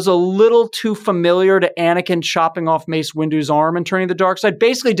was a little too familiar to Anakin chopping off Mace Windu's arm and turning the dark side.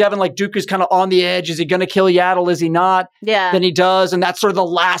 Basically, Devin, like Dooku's kind of on the edge. Is he going to kill Yaddle? Is he not? Yeah. Then he does. And that's sort of the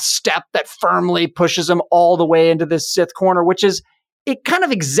last step that firmly pushes him all the way into this Sith corner, which is kind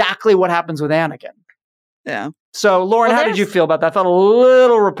of exactly what happens with Anakin. Yeah. So, Lauren, how did you feel about that? I felt a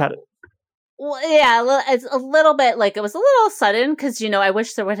little repetitive. Well, yeah, it's a little bit like it was a little sudden because, I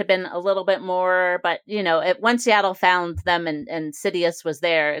wish there would have been a little bit more. But, once Yaddle found them and Sidious was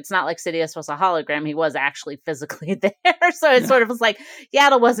there, it's not like Sidious was a hologram. He was actually physically there. So it sort of was like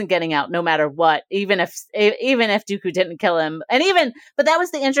Yaddle wasn't getting out no matter what, even if Dooku didn't kill him. But that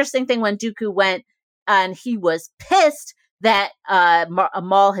was the interesting thing when Dooku went and he was pissed that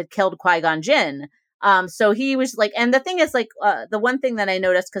Maul had killed Qui-Gon Jinn. So he was like, and the thing is like, the one thing that I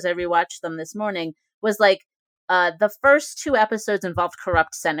noticed because I rewatched them this morning was like, the first 2 episodes involved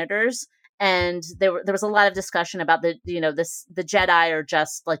corrupt senators, and there was a lot of discussion about the Jedi are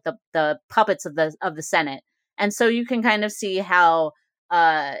just like the puppets of the Senate, and so you can kind of see how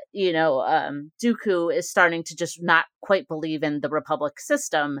Dooku is starting to just not quite believe in the Republic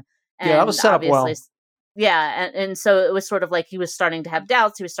system. And that was set up well. Yeah, and so it was sort of like he was starting to have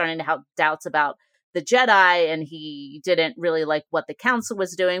doubts. He was starting to have doubts about the Jedi, and he didn't really like what the council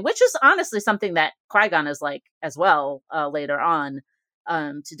was doing, which is honestly something that Qui-Gon is like as well later on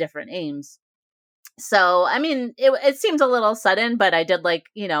to different aims. So, I mean, it seemed a little sudden, but I did like,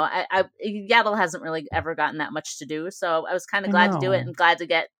 Yaddle hasn't really ever gotten that much to do. So I was kind of glad to do it and glad to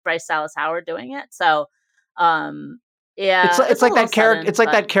get Bryce Dallas Howard doing it. So, yeah, it's like that character. It's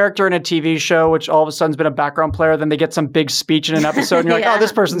like that character in a TV show, which all of a sudden's been a background player. Then they get some big speech in an episode, and you're like, "Oh,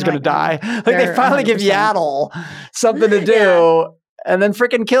 this person's going to die." Like they finally 100%. Give Yaddle something to do, and then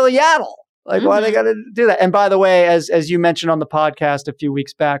freaking kill Yaddle. Like, why are they got to do that? And by the way, as you mentioned on the podcast a few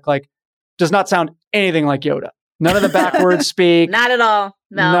weeks back, like, does not sound anything like Yoda. None of the backwards speak. Not at all.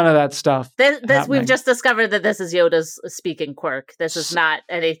 No. None of that stuff. This we've just discovered that this is Yoda's speaking quirk. This is not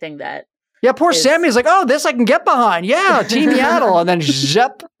anything that. Yeah, poor Sammy's like, oh, this I can get behind. Yeah, Team Yaddle. And then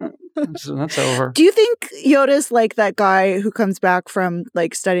zip. So that's over. Do you think Yoda's like that guy who comes back from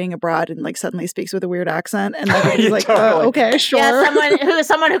like studying abroad and like suddenly speaks with a weird accent and like he's like, totally. Okay, sure. Yeah,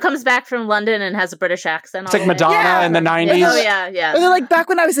 someone who comes back from London and has a British accent. It's like Madonna in the 90s. Oh yeah. Or they're like back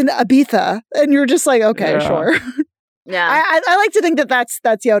when I was in Ibiza and you're just like, okay, sure. Yeah, I like to think that that's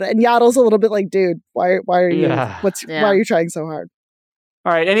Yoda, and Yaddle's a little bit like, dude, why are you why are you trying so hard?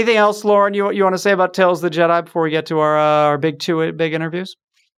 All right. Anything else, Lauren, you want to say about Tales of the Jedi before we get to our big interviews?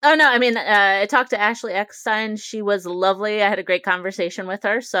 Oh, no. I mean, I talked to Ashley Eckstein. She was lovely. I had a great conversation with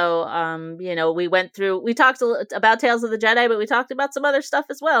her. So, we talked about Tales of the Jedi, but we talked about some other stuff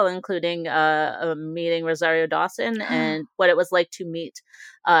as well, including meeting Rosario Dawson and what it was like to meet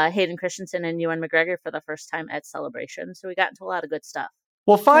Hayden Christensen and Ewan McGregor for the first time at Celebration. So we got into a lot of good stuff.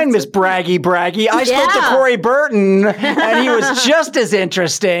 Well, fine, Miss Braggy. I spoke to Corey Burton, and he was just as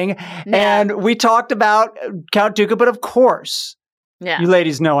interesting. Yeah. And we talked about Count Dooku, but of course... Yeah. You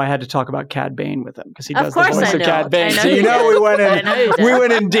ladies know I had to talk about Cad Bane with him because he does the voice of Cad Bane. So we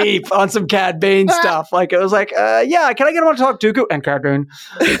went in deep on some Cad Bane stuff. Like it was like, can I get him on to talk Dooku and Cad Bane?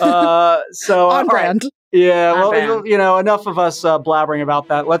 On brand. Right. Yeah, well, enough of us blabbering about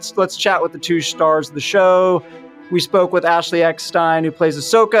that. Let's chat with the two stars of the show. We spoke with Ashley Eckstein, who plays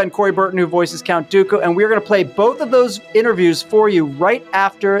Ahsoka, and Corey Burton, who voices Count Dooku. And we're going to play both of those interviews for you right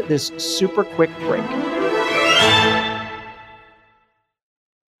after this super quick break.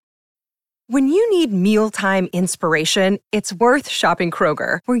 When you need mealtime inspiration, it's worth shopping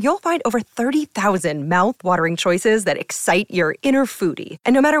Kroger, where you'll find over 30,000 mouth-watering choices that excite your inner foodie.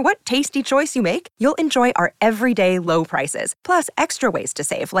 And no matter what tasty choice you make, you'll enjoy our everyday low prices, plus extra ways to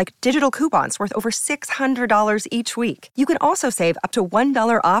save, like digital coupons worth over $600 each week. You can also save up to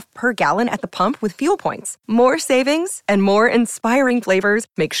 $1 off per gallon at the pump with fuel points. More savings and more inspiring flavors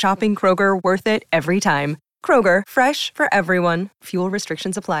make shopping Kroger worth it every time. Kroger, fresh for everyone. Fuel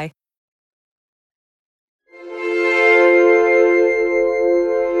restrictions apply.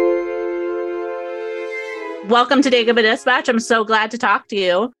 Welcome to Dagobah Dispatch. I'm so glad to talk to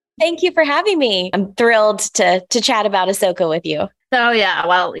you. Thank you for having me. I'm thrilled to chat about Ahsoka with you. Oh yeah,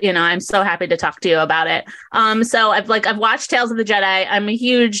 well, I'm so happy to talk to you about it. So I've watched Tales of the Jedi. I'm a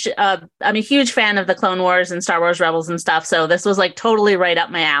huge fan of the Clone Wars and Star Wars Rebels and stuff. So this was like totally right up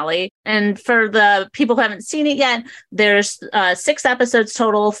my alley. And for the people who haven't seen it yet, there's 6 episodes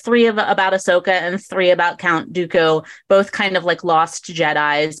total, 3 about Ahsoka and 3 about Count Dooku, both kind of like lost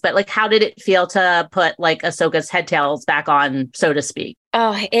Jedis. But like, how did it feel to put like Ahsoka's head tails back on, so to speak?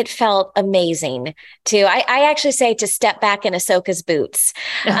 Oh, it felt amazing too. I actually say to step back in Ahsoka's boots.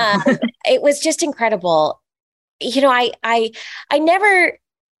 It was just incredible. I never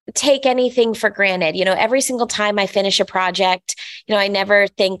take anything for granted. Every single time I finish a project, I never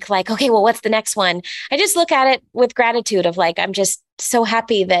think like, okay, well, what's the next one? I just look at it with gratitude of like, I'm just so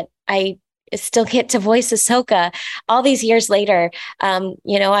happy that I still get to voice Ahsoka all these years later.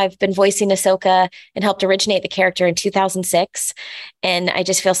 I've been voicing Ahsoka and helped originate the character in 2006. And I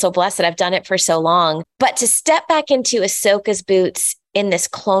just feel so blessed that I've done it for so long. But to step back into Ahsoka's boots in this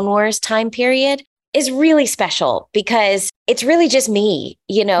Clone Wars time period is really special because it's really just me.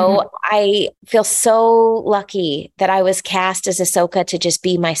 I feel so lucky that I was cast as Ahsoka to just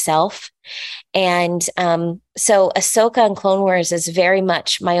be myself. And so Ahsoka in Clone Wars is very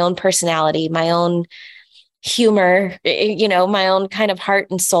much my own personality, my own humor, my own kind of heart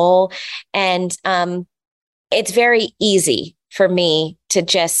and soul. And it's very easy for me to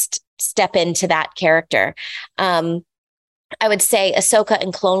just step into that character. I would say Ahsoka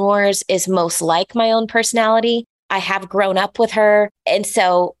in Clone Wars is most like my own personality. I have grown up with her. And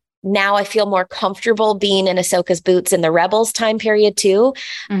so now I feel more comfortable being in Ahsoka's boots in the Rebels time period too.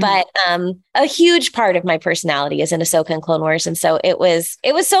 Mm-hmm. But a huge part of my personality is in Ahsoka and Clone Wars. And so it was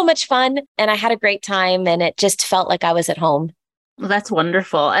so much fun and I had a great time and it just felt like I was at home. Well, that's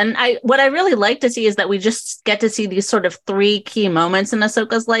wonderful. And what I really like to see is that we just get to see these sort of 3 key moments in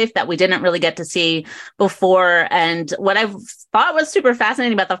Ahsoka's life that we didn't really get to see before. And what I thought was super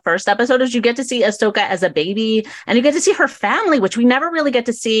fascinating about the first episode is you get to see Ahsoka as a baby and you get to see her family, which we never really get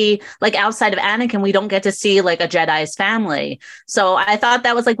to see, like outside of Anakin, we don't get to see like a Jedi's family. So I thought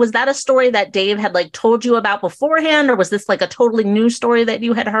that was like, was that a story that Dave had like told you about beforehand? Or was this like a totally new story that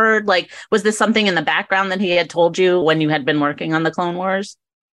you had heard? Like, was this something in the background that he had told you when you had been working on the Clone Wars?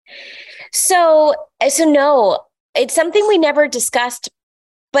 So no, it's something we never discussed,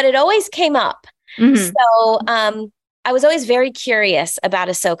 but it always came up. Mm-hmm. So I was always very curious about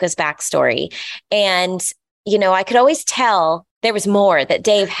Ahsoka's backstory. And, I could always tell there was more, that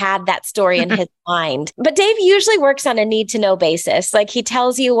Dave had that story in his mind. But Dave usually works on a need to know basis. Like he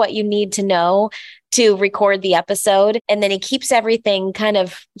tells you what you need to know to record the episode. And then he keeps everything kind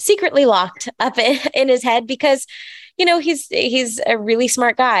of secretly locked up in his head because he's a really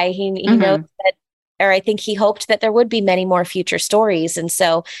smart guy. He knows that, or I think he hoped that there would be many more future stories. And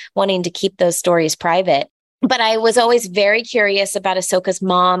so wanting to keep those stories private. But I was always very curious about Ahsoka's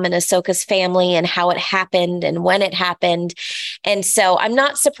mom and Ahsoka's family and how it happened and when it happened. And so I'm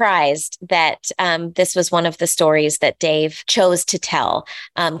not surprised that this was one of the stories that Dave chose to tell,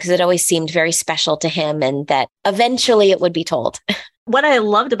 because it always seemed very special to him and that eventually it would be told. What I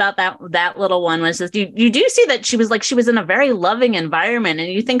loved about that little one was just you do see that she was in a very loving environment.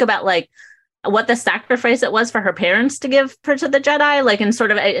 And you think about like what the sacrifice it was for her parents to give her to the Jedi, like, and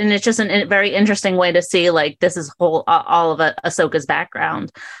it's just a very interesting way to see, like, this is all of Ahsoka's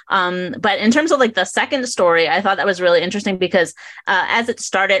background. But in terms of like the second story, I thought that was really interesting because as it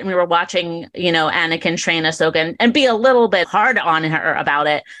started and we were watching, Anakin train Ahsoka and be a little bit hard on her about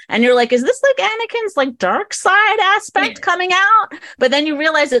it. And you're like, is this like Anakin's like dark side aspect coming out? But then you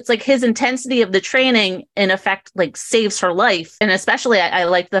realize it's like his intensity of the training in effect, like saves her life. And especially I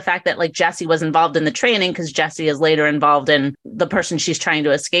like the fact that like Jesse was involved in the training because Jesse is later involved in the person she's trying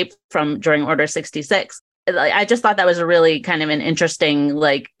to escape from during Order 66. I just thought that was a really kind of an interesting,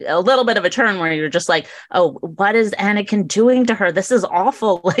 like a little bit of a turn where you're just like, oh, what is Anakin doing to her? This is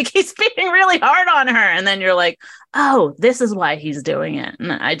awful. Like he's being really hard on her. And then you're like, oh, this is why he's doing it.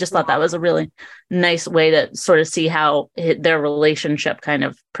 And I just thought that was a really nice way to sort of see how their relationship kind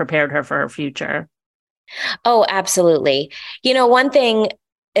of prepared her for her future. Oh, absolutely. One thing,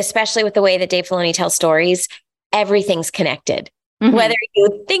 especially with the way that Dave Filoni tells stories, everything's connected. Mm-hmm. Whether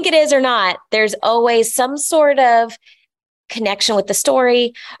you think it is or not, there's always some sort of connection with the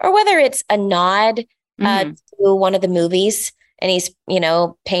story, or whether it's a nod to one of the movies and he's,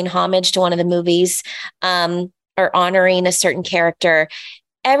 paying homage to one of the movies or honoring a certain character.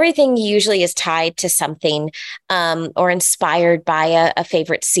 Everything usually is tied to something or inspired by a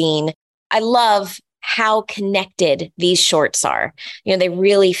favorite scene. I love how connected these shorts are. They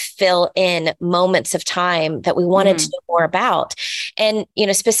really fill in moments of time that we wanted to know more about. And,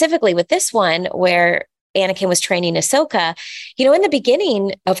 specifically with this one where Anakin was training Ahsoka, in the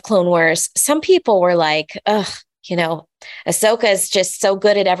beginning of Clone Wars, some people were like, ugh, Ahsoka is just so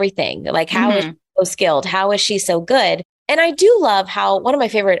good at everything. Like, how is she so skilled? How is she so good? And I do love how one of my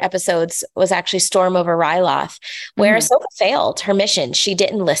favorite episodes was actually Storm over Ryloth, where Ahsoka failed her mission. She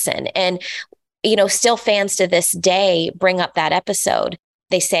didn't listen. And still fans to this day bring up that episode.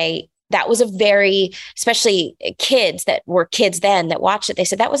 They say that was especially kids that were kids then that watched it, they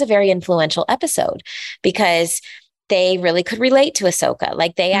said that was a very influential episode because they really could relate to Ahsoka.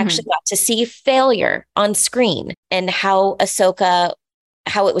 Like they actually got to see failure on screen and how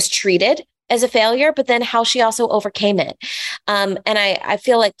it was treated as a failure, but then how she also overcame it. And I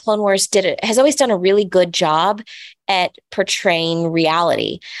feel like Clone Wars has always done a really good job at portraying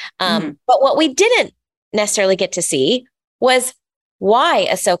reality. But what we didn't necessarily get to see was why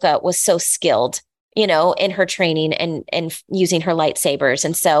Ahsoka was so skilled, in her training and using her lightsabers.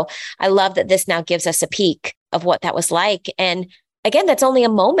 And so I love that this now gives us a peek of what that was like. And again, that's only a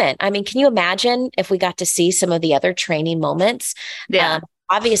moment. I mean, can you imagine if we got to see some of the other training moments? Yeah.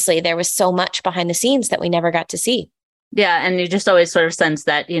 Obviously, there was so much behind the scenes that we never got to see. Yeah. And you just always sort of sense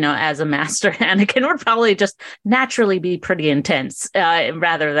that, as a master, Anakin would probably just naturally be pretty intense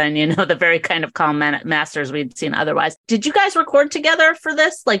rather than, the very kind of calm masters we'd seen otherwise. Did you guys record together for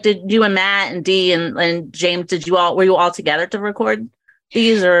this? Like, did you and Matt and Dee and James, were you all together to record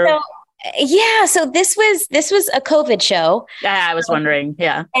these or? Yeah. So this was a COVID show. Yeah, I was wondering.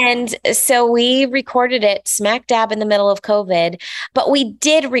 Yeah. And so we recorded it smack dab in the middle of COVID, but we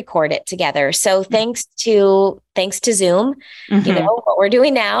did record it together. So thanks to Zoom, what we're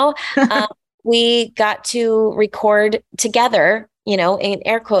doing now, we got to record together, in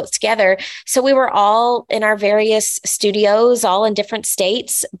air quotes together. So we were all in our various studios, all in different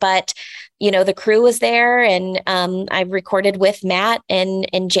states, but the crew was there and I recorded with Matt and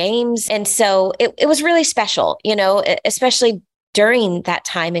James. And so it was really special, especially during that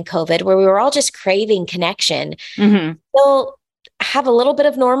time in COVID where we were all just craving connection. Still have a little bit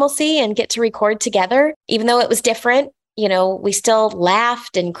of normalcy and get to record together, even though it was different. We still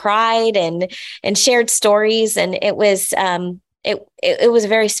laughed and cried and shared stories. And it was it was a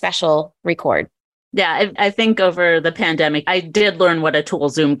very special record. Yeah, I think over the pandemic, I did learn what a tool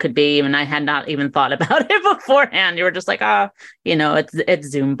Zoom could be, and I had not even thought about it beforehand. You were just like, it's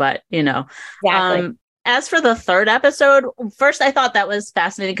Zoom, but Exactly. As for the third episode, first I thought that was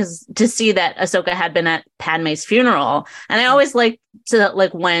fascinating because to see that Ahsoka had been at Padme's funeral, and I always like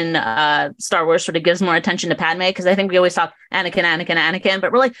when Star Wars sort of gives more attention to Padme because I think we always talk Anakin,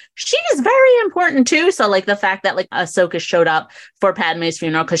 but we're like she's very important too. So like the fact that like Ahsoka showed up for Padme's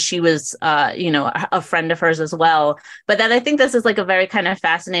funeral because she was a friend of hers as well. But that I think this is like a very kind of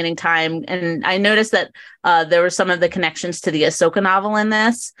fascinating time, and I noticed that there were some of the connections to the Ahsoka novel in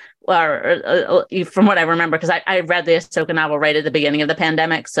this. from what I remember, because I read the Ahsoka novel right at the beginning of the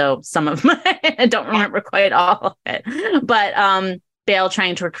pandemic, so some of I don't remember quite all of it. But Bail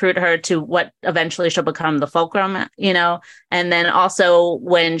trying to recruit her to what eventually she'll become the Fulcrum, and then also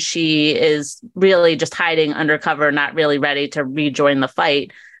when she is really just hiding undercover, not really ready to rejoin the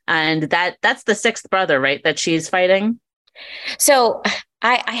fight, and that's the sixth brother, right? That she's fighting. So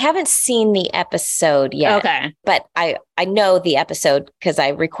I haven't seen the episode yet. Okay. But I know the episode because I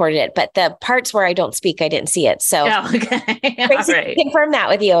recorded it. But the parts where I don't speak, I didn't see it. So okay. Right. Confirm that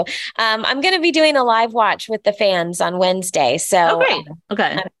with you. I'm going to be doing a live watch with the fans on Wednesday. So great.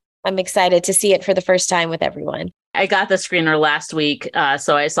 Okay. I'm excited to see it for the first time with everyone. I got the screener last week,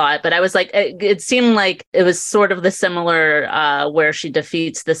 so I saw it, but I was like, it seemed like it was sort of the similar where she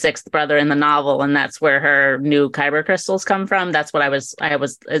defeats the sixth brother in the novel, and that's where her new kyber crystals come from. That's what I was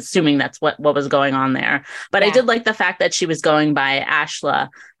assuming that's what was going on there. But yeah. I did like the fact that she was going by Ashla,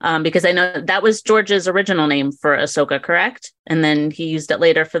 because I know that was George's original name for Ahsoka, correct? And then he used it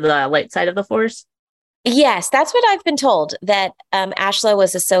later for the light side of the Force. Yes, that's what I've been told, that Ashla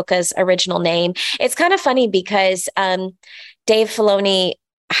was Ahsoka's original name. It's kind of funny because Dave Filoni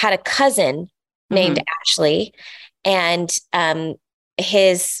had a cousin named Ashley, and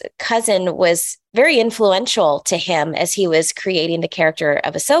his cousin was very influential to him as he was creating the character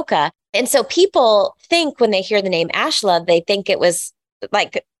of Ahsoka. And so people think when they hear the name Ashla, they think it was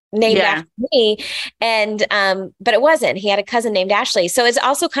like named after me. And but it wasn't. He had a cousin named Ashley. So it's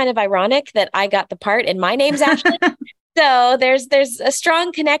also kind of ironic that I got the part and my name's Ashley. So there's a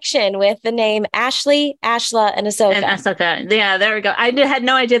strong connection with the name Ashley, Ashla, and Ahsoka. And Ahsoka. Yeah, there we go. I had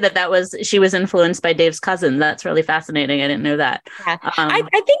no idea that she was influenced by Dave's cousin. That's really fascinating. I didn't know that. Yeah. I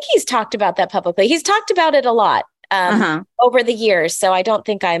think he's talked about that publicly. He's talked about it a lot. Over the years, so I don't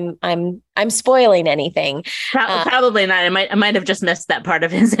think I'm spoiling anything. Probably not. I might have just missed that part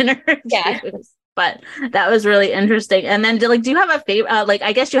of his interview. Yeah, but that was really interesting. And then, do you have a favorite?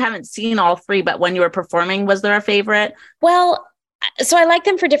 I guess you haven't seen all three, but when you were performing, was there a favorite? Well, so I like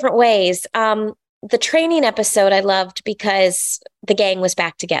them for different ways. The training episode I loved because the gang was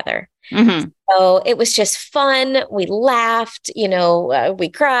back together. So it was just fun. We laughed, we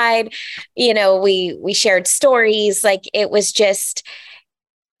cried, we shared stories. Like it was just,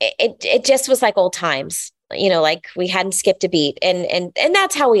 it just was like old times, like we hadn't skipped a beat. And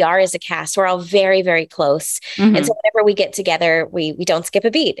that's how we are as a cast. We're all very, very close. And so whenever we get together, we don't skip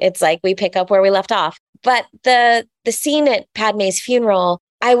a beat. It's like we pick up where we left off. But the scene at Padme's funeral,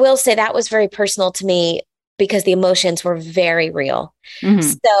 I will say that was very personal to me because the emotions were very real.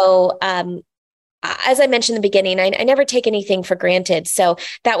 So, as I mentioned in the beginning, I never take anything for granted. So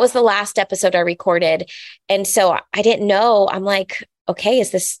that was the last episode I recorded. And so I didn't know, I'm like, okay, is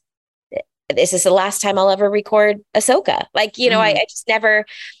this the last time I'll ever record Ahsoka? Like, I just never,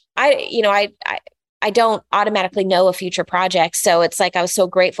 I don't automatically know a future project. So it's like, I was so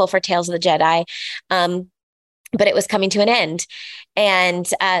grateful for Tales of the Jedi. But it was coming to an end. And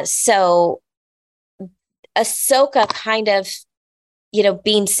so Ahsoka kind of,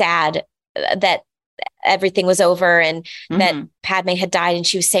 being sad that everything was over and that Padme had died and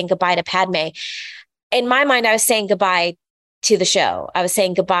she was saying goodbye to Padme. In my mind, I was saying goodbye to the show. I was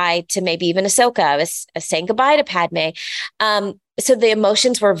saying goodbye to maybe even Ahsoka. I was saying goodbye to Padme. So the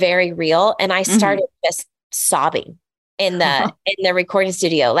emotions were very real. And I started just sobbing in the recording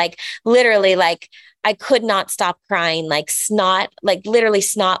studio, like literally, like I could not stop crying, like snot, like literally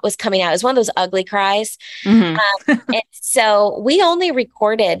snot was coming out. It was one of those ugly cries. And so we only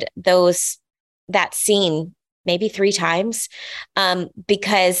recorded that scene maybe 3 times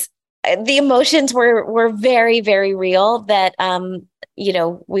because the emotions were very, very real that,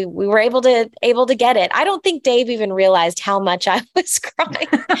 we were able to get it. I don't think Dave even realized how much I was crying.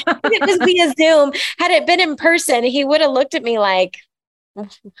 It was via Zoom. Had it been in person, he would have looked at me like,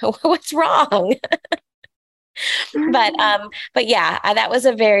 what's wrong? But yeah, that was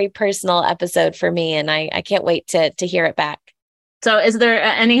a very personal episode for me, and I can't wait to hear it back. So is there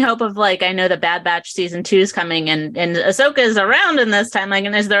any hope of, like, I know the Bad Batch season 2 is coming and Ahsoka is around in this time, like,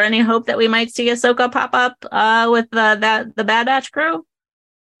 and is there any hope that we might see Ahsoka pop up with the Bad Batch crew?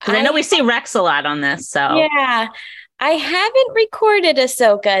 Because I know we see Rex a lot on this. So yeah, I haven't recorded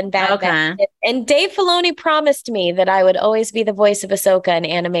Ahsoka in Bad Batch, and Dave Filoni promised me that I would always be the voice of Ahsoka in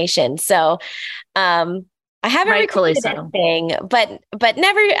animation. So I haven't recorded anything, but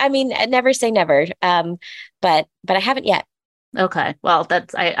never. I mean, never say never. But I haven't yet. Okay. Well,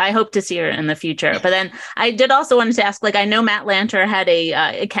 I hope to see her in the future. But then I did also wanted to ask, like, I know Matt Lanter had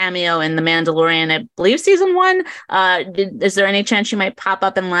a cameo in The Mandalorian, I believe season 1. Is there any chance she might pop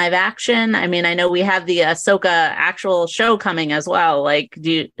up in live action? I mean, I know we have the Ahsoka actual show coming as well. Like,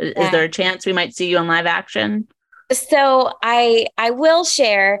 is there a chance we might see you in live action? So I will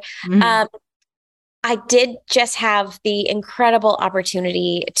share. Mm-hmm. I did just have the incredible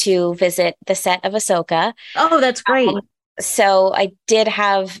opportunity to visit the set of Ahsoka. Oh, that's great. So I did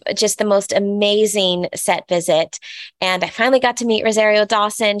have just the most amazing set visit, and I finally got to meet Rosario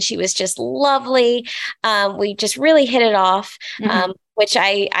Dawson. She was just lovely. We just really hit it off, which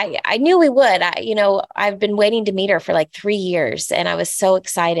I knew we would. I've been waiting to meet her for like 3 years, and I was so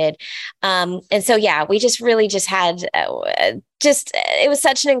excited. And so, yeah, we just really just had it was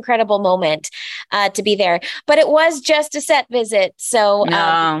such an incredible moment to be there, but it was just a set visit. So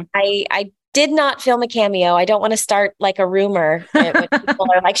I did not film a cameo. I don't want to start like a rumor when people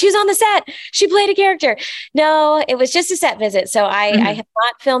are like, she's on the set, she played a character. No, it was just a set visit. So I have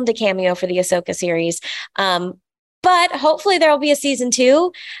not filmed a cameo for the Ahsoka series. But hopefully there will be a season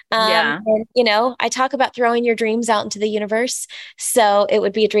 2. And, I talk about throwing your dreams out into the universe. So it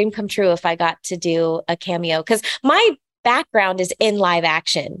would be a dream come true if I got to do a cameo, because my background is in live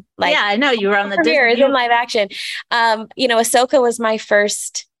action. Like, yeah, I know you were on the Disney in live action. Ahsoka was my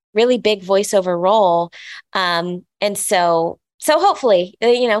first really big voiceover role. And so hopefully,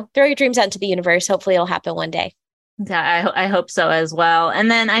 throw your dreams out into the universe. Hopefully it'll happen one day. Yeah, I hope so as well.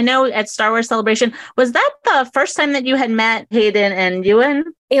 And then I know at Star Wars Celebration, was that the first time that you had met Hayden and Ewan?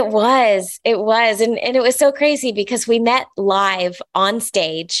 It was. And it was so crazy because we met live on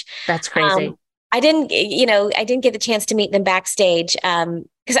stage. That's crazy. I didn't get the chance to meet them backstage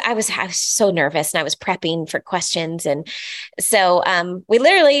because I was so nervous and I was prepping for questions. And so we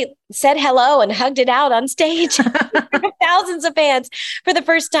literally said hello and hugged it out on stage for thousands of fans for the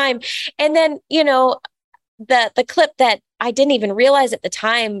first time. And then, the clip that I didn't even realize at the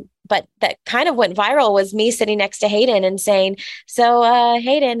time, but that kind of went viral, was me sitting next to Hayden and saying, so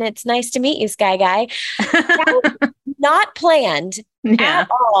Hayden, it's nice to meet you, Sky Guy. That was not planned at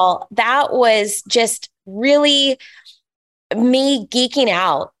all. That was just really me geeking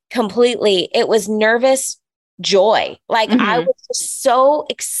out completely. It was nervous joy. Like I was just so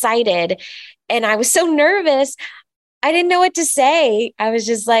excited and I was so nervous. I didn't know what to say. I was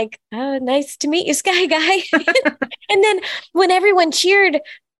just like, oh, nice to meet you, Sky Guy. And then when everyone cheered,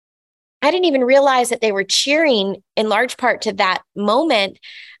 I didn't even realize that they were cheering in large part to that moment.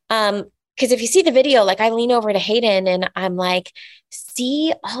 Because if you see the video, like I lean over to Hayden and I'm like,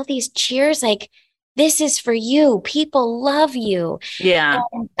 see all these cheers? Like, this is for you. People love you. Yeah.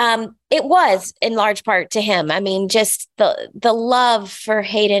 And, it was in large part to him. I mean, just the love for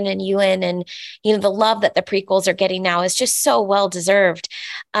Hayden and Ewan and, the love that the prequels are getting now is just so well deserved.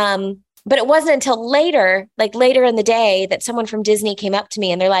 But it wasn't until later in the day, that someone from Disney came up to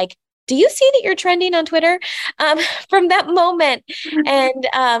me and they're like, do you see that you're trending on Twitter? From that moment. And,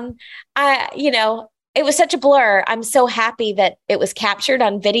 it was such a blur. I'm so happy that it was captured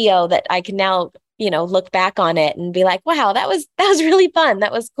on video that I can now, look back on it and be like, wow, that was really fun.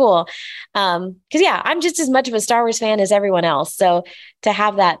 That was cool. Cause I'm just as much of a Star Wars fan as everyone else. So to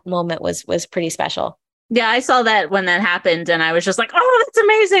have that moment was pretty special. Yeah, I saw that when that happened and I was just like, oh, that's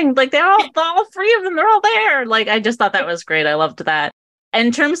amazing. Like they're all 3 of them, they're all there. Like, I just thought that was great. I loved that.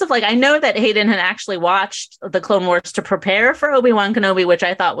 In terms of I know that Hayden had actually watched the Clone Wars to prepare for Obi-Wan Kenobi, which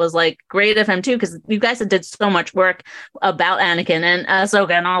I thought was great of him too, because you guys did so much work about Anakin and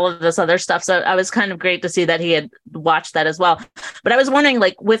Ahsoka and all of this other stuff. So I was kind of great to see that he had watched that as well. But I was wondering,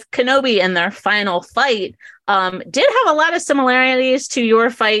 with Kenobi and their final fight, did have a lot of similarities to your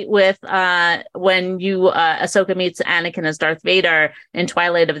fight with when Ahsoka meets Anakin as Darth Vader in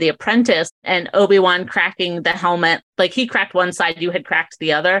Twilight of the Apprentice, and Obi-Wan cracking the helmet. Like he cracked one side, you had cracked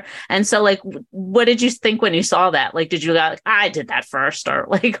the other. And so what did you think when you saw that? Like, did you go, I did that first, or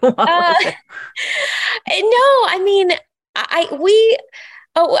what was it? No, I mean,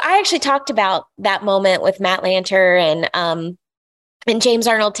 I actually talked about that moment with Matt Lanter and James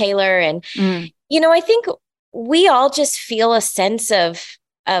Arnold Taylor. And, I think we all just feel a sense of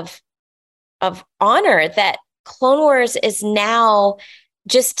honor that Clone Wars is now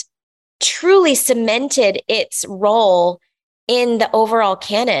just truly cemented its role in the overall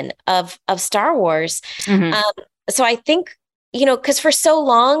canon of Star Wars. So I think, because for so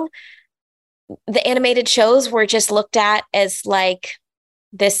long, the animated shows were just looked at as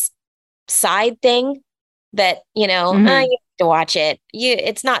this side thing that, you have to watch it.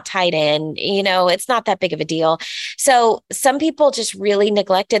 It's not tied in, it's not that big of a deal. So some people just really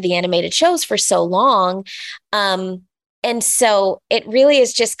neglected the animated shows for so long. And so it really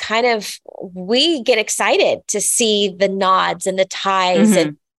is just kind of, we get excited to see the nods and the ties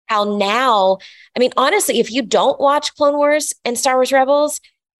and how now, I mean, honestly, if you don't watch Clone Wars and Star Wars Rebels,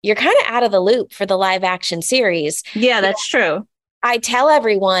 you're kind of out of the loop for the live action series. Yeah, that's true. I tell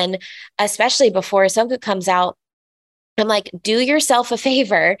everyone, especially before Ahsoka comes out, I'm like, do yourself a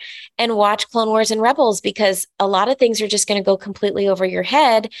favor and watch Clone Wars and Rebels, because a lot of things are just going to go completely over your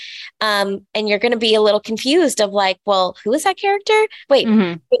head. And you're going to be a little confused of like, well, who is that character? Wait,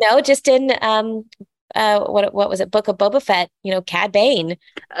 just in what was it? Book of Boba Fett, Cad Bane.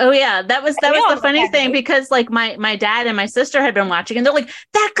 Oh yeah. That was the funny thing, because like my dad and my sister had been watching and they're like,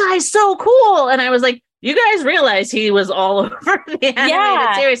 that guy's so cool. And I was like, you guys realize he was all over the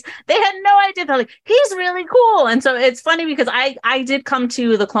animated series. They had no idea. They're like, he's really cool. And so it's funny because I did come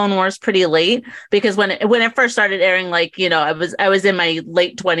to the Clone Wars pretty late, because when it first started airing, like, I was in my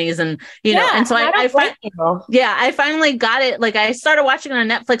late 20s and, and so I finally got it. Like I started watching it on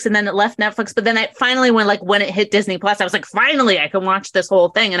Netflix and then it left Netflix. But then I finally, when it hit Disney Plus, I was like, finally I can watch this whole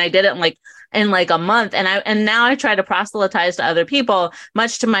thing. And I did it in like a month. And now I try to proselytize to other people,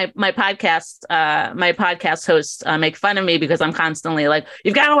 much to my podcast hosts make fun of me because I'm constantly like,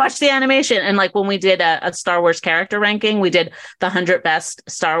 you've got to watch the animation. And like when we did a Star Wars character ranking, we did the 100 best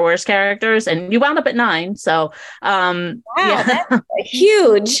Star Wars characters and you wound up at 9. So wow, that's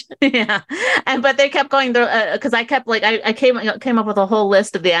huge. Yeah. But they kept going through because I kept like, I came up with a whole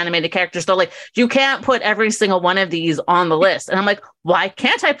list of the animated characters. They're like, you can't put every single one of these on the list. And I'm like, why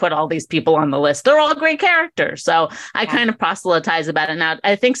can't I put all these people on the list? They're all great characters. So I kind of proselytize about it now.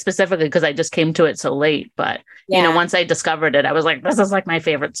 I think specifically because I just came to it so late. But, once I discovered it, I was like, this is like my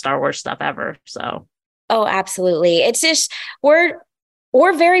favorite Star Wars stuff ever. So. Oh, absolutely. It's just, we're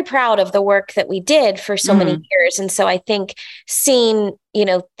very proud of the work that we did for so many years. And so I think seeing,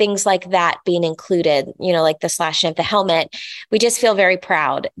 things like that being included, like the slashing of the helmet, we just feel very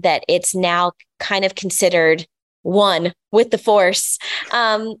proud that it's now kind of considered one with the Force.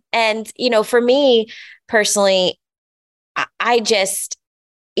 And, for me personally, I just,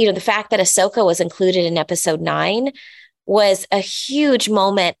 the fact that Ahsoka was included in episode 9 was a huge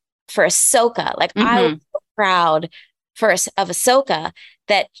moment for Ahsoka. Like I was so proud of Ahsoka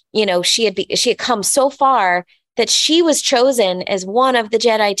that, she had come so far that she was chosen as one of the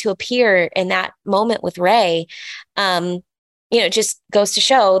Jedi to appear in that moment with Rey. It just goes to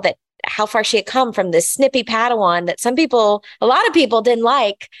show that how far she had come from this snippy Padawan that a lot of people didn't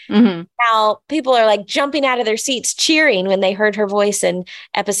like. Now people are like jumping out of their seats cheering when they heard her voice in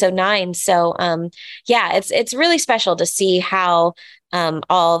episode 9. So it's really special to see how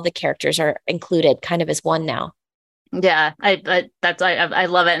all the characters are included kind of as one now. Yeah, I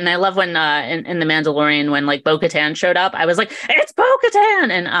love it. And I love when in The Mandalorian, when like Bo-Katan showed up, I was like, it's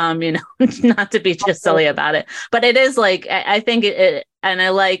Bo-Katan. And, not to be just silly about it, but it is like, I think it, and I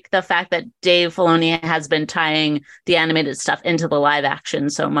like the fact that Dave Filoni has been tying the animated stuff into the live action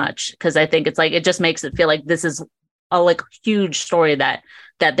so much. Cause I think it's like, it just makes it feel like this is a like huge story that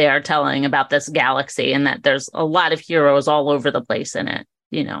they are telling about this galaxy, and that there's a lot of heroes all over the place in it,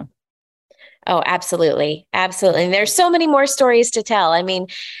 Oh, absolutely. Absolutely. And there's so many more stories to tell. I mean,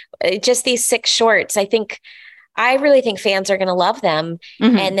 just these 6 shorts, I really think fans are going to love them.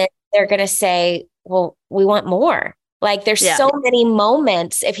 And then they're going to say, well, we want more. Like there's so many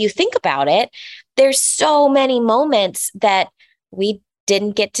moments. If you think about it, there's so many moments that we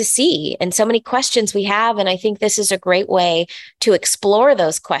didn't get to see and so many questions we have. And I think this is a great way to explore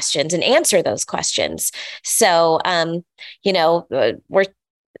those questions and answer those questions. So, we're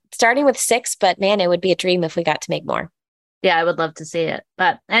starting with 6, but man, it would be a dream if we got to make more. Yeah, I would love to see it.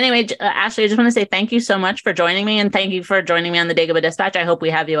 But anyway, Ashley, I just want to say thank you so much for joining me, and thank you for joining me on the Dagobah Dispatch. I hope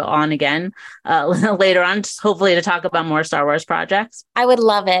we have you on again later on, just hopefully to talk about more Star Wars projects. I would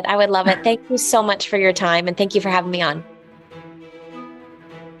love it. Thank you so much for your time, and thank you for having me on.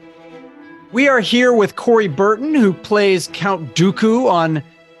 We are here with Corey Burton, who plays Count Dooku on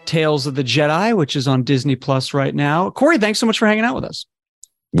Tales of the Jedi, which is on Disney Plus right now. Corey, thanks so much for hanging out with us.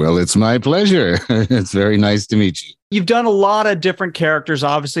 Well, it's my pleasure. It's very nice to meet you. You've done a lot of different characters,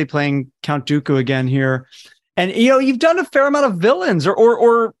 obviously playing Count Dooku again here. And, you've done a fair amount of villains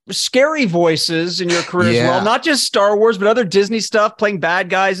or scary voices in your career as well. Not just Star Wars, but other Disney stuff, playing bad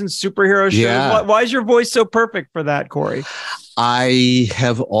guys in superhero shows. Yeah. Why is your voice so perfect for that, Corey? I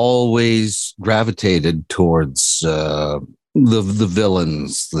have always gravitated towards the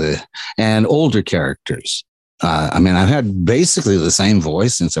villains and older characters. I've had basically the same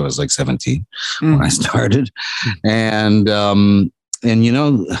voice since I was like 17 when I started. And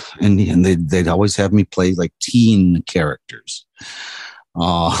they'd always have me play like teen characters.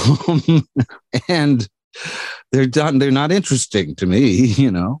 And they're not interesting to me.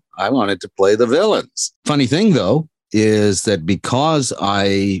 You know, I wanted to play the villains. Funny thing, though, is that because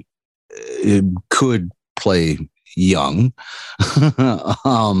I could play young,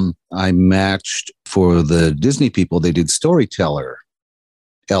 I matched for the Disney people. They did storyteller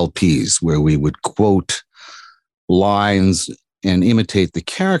LPs where we would quote lines and imitate the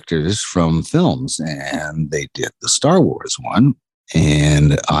characters from films. And they did the Star Wars one.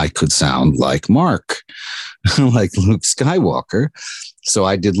 And I could sound like Mark, like Luke Skywalker. So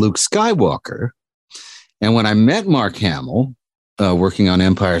I did Luke Skywalker. And when I met Mark Hamill, working on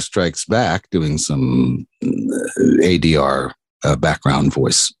Empire Strikes Back, doing some ADR background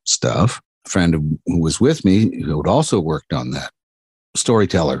voice stuff, a friend who was with me, who had also worked on that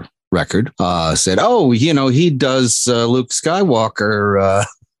storyteller record, said, "Oh, you know, he does Luke Skywalker."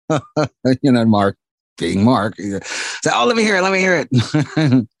 Mark being Mark, he said, "Oh, let me hear it."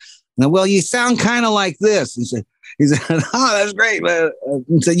 Now, well, you sound kind of like this. He said, "Oh, that's great."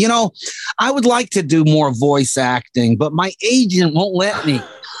 He said, I would like to do more voice acting, but my agent won't let me.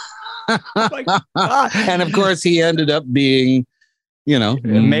 And of course, he ended up being,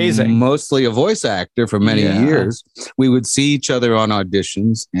 amazing, mostly a voice actor for many years. We would see each other on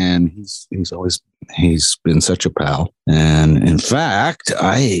auditions, and he's been such a pal. And in fact,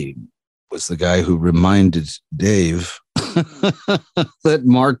 I was the guy who reminded Dave that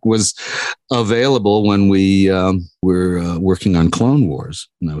Mark was available when we were working on Clone Wars.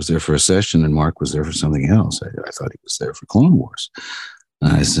 And I was there for a session, and Mark was there for something else. I thought he was there for Clone Wars.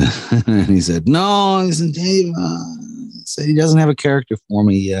 And he said, "No," he said, "Dave, he doesn't have a character for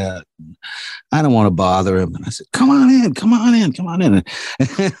me yet. I don't want to bother him." And I said, come on in.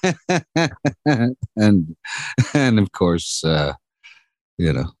 And of course,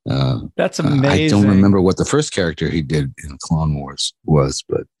 that's amazing. I don't remember what the first character he did in Clone Wars was,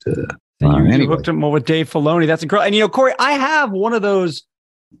 but anyway. You hooked him up with Dave Filoni. That's incredible. And Corey, I have one of those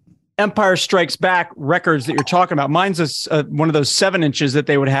Empire Strikes Back records that you're talking about. Mine's one of those 7 inches that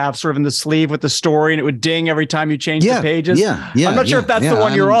they would have sort of in the sleeve with the story, and it would ding every time you change the pages. Yeah. I'm not sure if that's the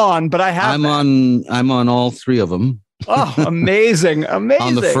one you're on, but I have. I'm on all 3 of them. Oh, amazing. On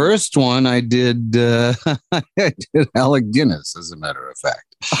the first one, I did Alec Guinness, as a matter of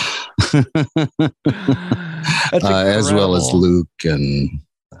fact. As well as Luke. And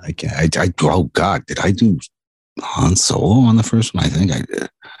oh God, did I do Han Solo on the first one? I think I did.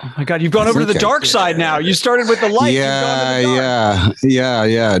 Oh my God, you've gone over to the dark side now. You started with the light. Yeah.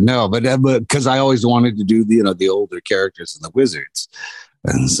 No, but because I always wanted to do the older characters and the wizards.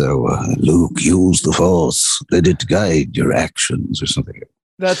 And so, Luke, use the Force. Let it guide your actions or something.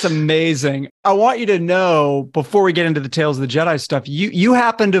 That's amazing. I want you to know, before we get into the Tales of the Jedi stuff, you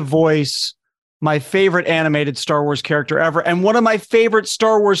happen to voice my favorite animated Star Wars character ever, and one of my favorite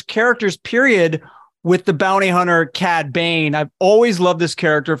Star Wars characters, period, with the bounty hunter Cad Bane. I've always loved this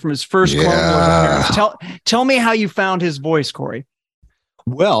character from his first Clone Wars appearance. Tell me how you found his voice, Corey.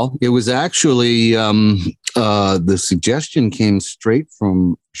 Well, it was actually the suggestion came straight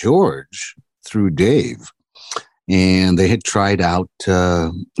from George through Dave, and they had tried out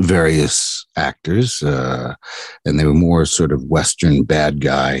various actors, and they were more sort of Western bad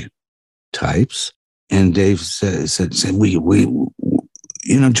guy types. And Dave said, we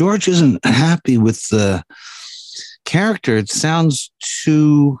George isn't happy with the character. It sounds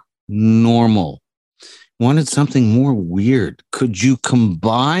too normal. Wanted something more weird. Could you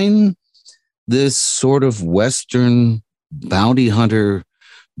combine this sort of Western bounty hunter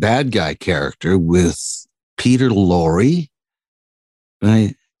bad guy character with Peter Lorre?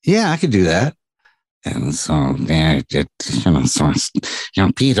 Right? Yeah, I could do that. And so, Peter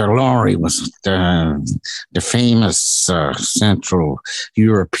Lorre was the famous Central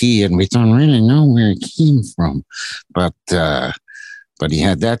European. We don't really know where he came from, but he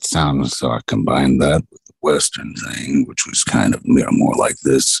had that sound. So I combined that with the Western thing, which was kind of more like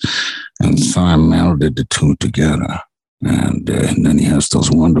this. And so I melded the two together. And then he has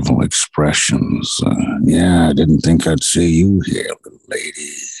those wonderful expressions. I didn't think I'd see you here, little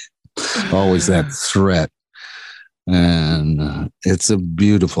lady. Always that threat. And it's a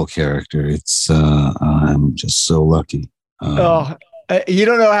beautiful character. I'm just so lucky. You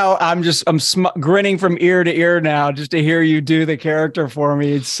don't know how I'm grinning from ear to ear now just to hear you do the character for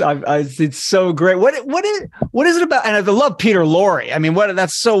me. It's so great. What is it about? And I love Peter Lorre. I mean, what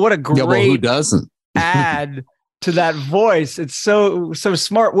a great who doesn't add to that voice. It's so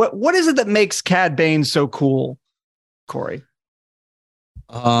smart. What is it that makes Cad Bane so cool, Corey?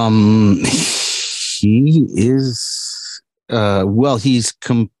 He is he's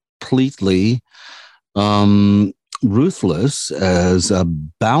completely ruthless as a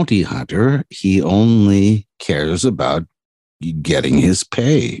bounty hunter. He only cares about getting his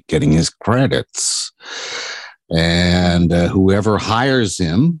pay, getting his credits. And whoever hires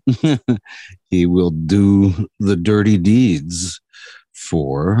him, he will do the dirty deeds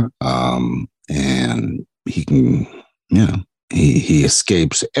for. And he can, he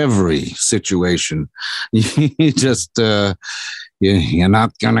escapes every situation. He just, you're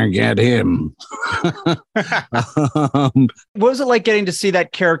not going to get him. What was it like getting to see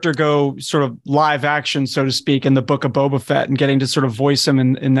that character go sort of live action, so to speak, in the Book of Boba Fett and getting to sort of voice him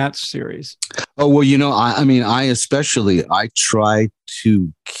in that series? Oh, well, I try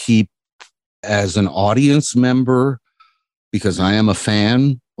to keep as an audience member because I am a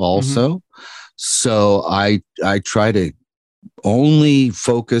fan also. Mm-hmm. So I try to only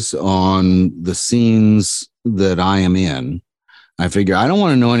focus on the scenes that I am in. I figure I don't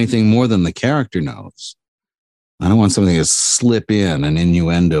want to know anything more than the character knows. I don't want something to slip in, an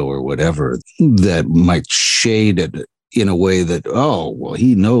innuendo or whatever that might shade it in a way that,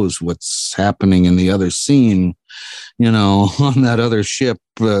 he knows what's happening in the other scene, on that other ship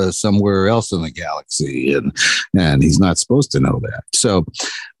somewhere else in the galaxy. And he's not supposed to know that. So,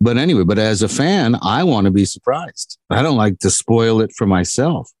 but as a fan, I want to be surprised. I don't like to spoil it for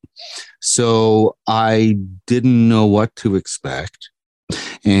myself. So I didn't know what to expect.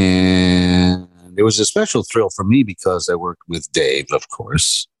 And it was a special thrill for me because I worked with Dave, of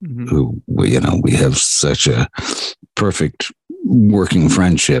course, mm-hmm. who, we have such a perfect working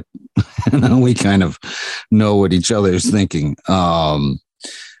friendship. We kind of know what each other is thinking.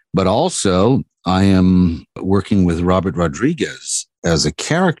 But also I am working with Robert Rodriguez as a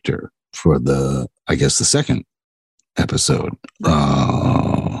character for the second episode.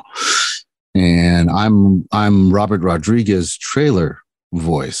 And I'm Robert Rodriguez trailer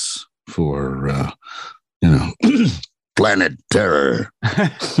voice for Planet Terror,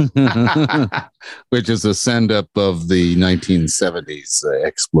 which is a send up of the 1970s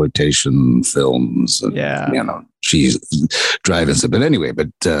exploitation films. And, she's driving some, but anyway,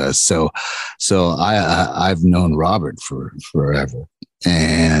 so I've known Robert for forever.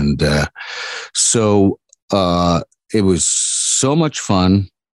 And so it was so much fun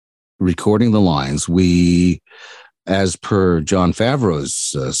recording the lines. We, as per Jon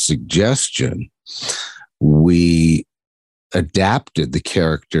Favreau's suggestion, we adapted the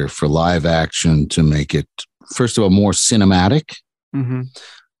character for live action to make it, first of all, more cinematic, mm-hmm.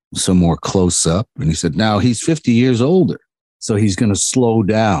 so more close up. And he said, now he's 50 years older, so he's going to slow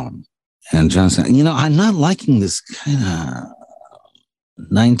down. And Jon said, I'm not liking this kind of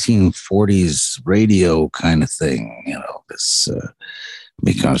 1940s radio kind of thing, this,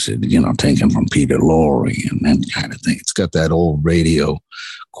 because it, taken from Peter Lorre and that kind of thing. It's got that old radio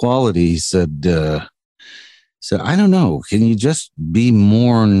quality. He said, I don't know. Can you just be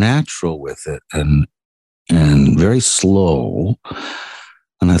more natural with it and very slow?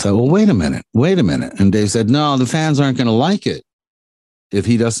 And I thought, well, wait a minute. And Dave said, no, the fans aren't going to like it if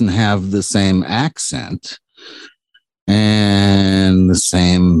he doesn't have the same accent and the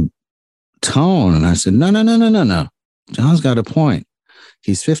same tone. And I said, no. John's got a point.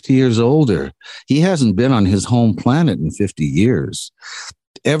 He's 50 years older. He hasn't been on his home planet in 50 years.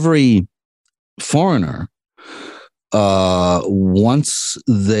 Every foreigner, once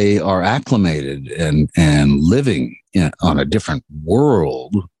they are acclimated and living on a different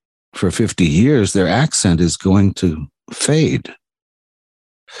world for 50 years, their accent is going to fade.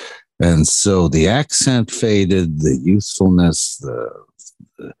 And so the accent faded, the youthfulness, the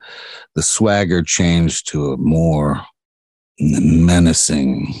swagger changed to a more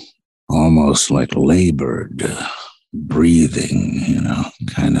menacing, almost like labored breathing,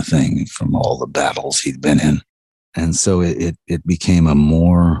 kind of thing from all the battles he'd been in. And so it became a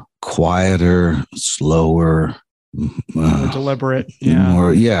more quieter, slower, more deliberate.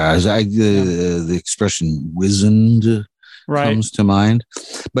 The expression wizened comes to mind.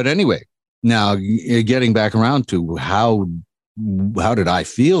 But anyway, now getting back around to how did I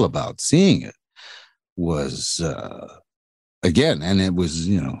feel about seeing it was, again, and it was,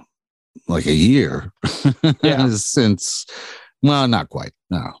 like a year since, well, not quite,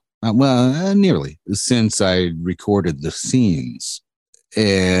 no. Nearly since I recorded the scenes.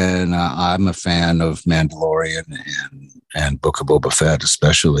 And I'm a fan of Mandalorian and Book of Boba Fett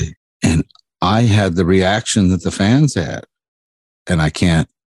especially. And I had the reaction that the fans had. And I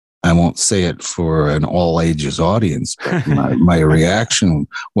won't say it for an all ages audience, but my reaction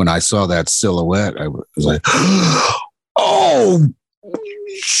when I saw that silhouette, I was like, oh,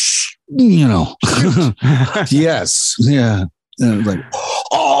 yes. Yeah. And like,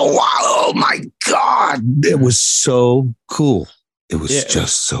 oh, oh, wow, oh my God. It was so cool. It was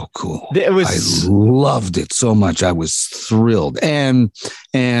just so cool. I loved it so much. I was thrilled. And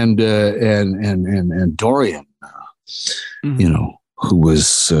Dorian, you know, who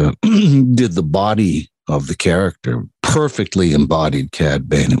was did the body of the character, perfectly embodied Cad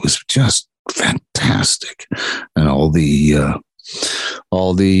Bane. It was just fantastic. And all the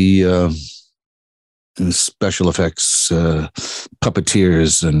special effects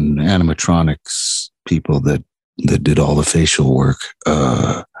puppeteers and animatronics people that did all the facial work.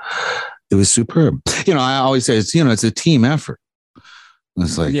 It was superb. You know, I always say it's a team effort.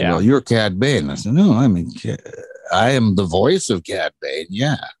 It's like, well, you're Cad Bane. I said, no, I mean, I am the voice of Cad Bane.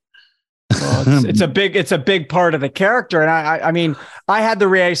 Yeah. Well, it's a big part of the character. And I mean, I had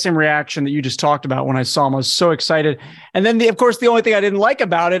the same reaction that you just talked about when I saw him. I was so excited. And then of course, the only thing I didn't like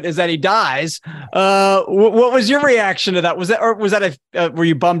about it is that he dies. What was your reaction to that? Was that were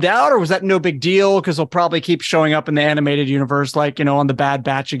you bummed out, or was that no big deal? Cause he'll probably keep showing up in the animated universe, like, you know, on the Bad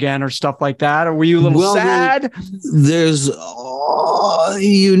Batch again or stuff like that. Or were you a little sad? There's,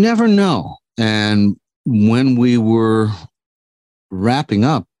 you never know. And when we were wrapping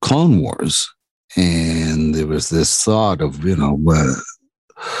up Clone Wars, and there was this thought of, you know,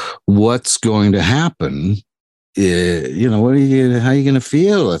 what's going to happen? You know, how are you going to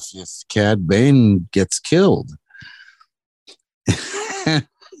feel if Cad Bane gets killed?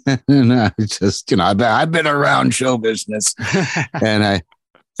 And I just, you know, I've been around show business,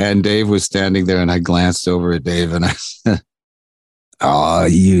 and Dave was standing there, and I glanced over at Dave, and I said, "Oh,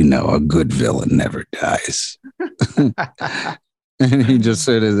 you know, a good villain never dies." And he just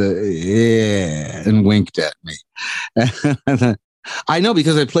sort of, and winked at me. I know,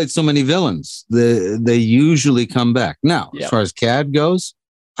 because I played so many villains. They usually come back. Now, as far as Cad goes,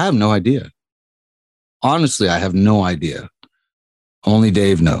 I have no idea. Honestly, I have no idea. Only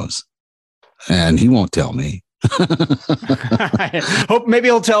Dave knows. And he won't tell me. Hope maybe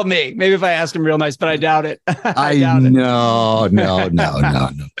he'll tell me. Maybe if I ask him real nice, but I doubt it. I doubt it. No.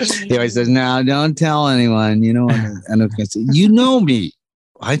 He always says, "No, don't tell anyone." You know, and I say, "You know me.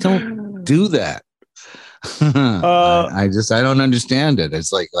 I don't do that." I don't understand it.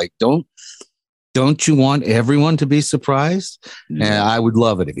 It's like don't you want everyone to be surprised? And I would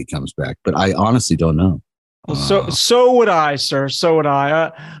love it if he comes back, but I honestly don't know. Well, so would I, sir. So would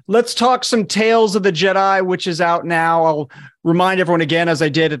I. Let's talk some Tales of the Jedi, which is out now. I'll remind everyone again, as I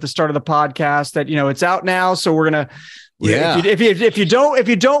did at the start of the podcast, that, you know, it's out now. So we're gonna, if you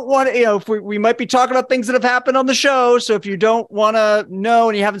don't want to, you know, if we might be talking about things that have happened on the show. So if you don't want to know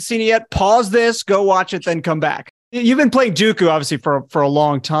and you haven't seen it yet, pause this, go watch it, then come back. You've been playing Dooku obviously for a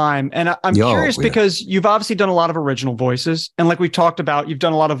long time, and I'm curious because you've obviously done a lot of original voices, and like we talked about, you've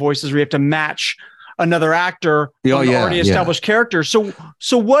done a lot of voices where you have to match another actor, already established character. So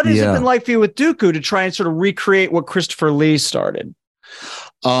what has it been like for you with Dooku to try and sort of recreate what Christopher Lee started?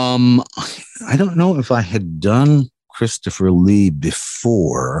 I don't know if I had done Christopher Lee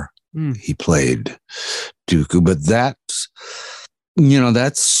before he played Dooku, but that's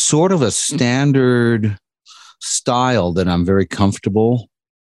sort of a standard style that I'm very comfortable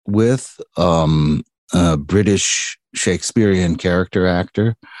with. A British Shakespearean character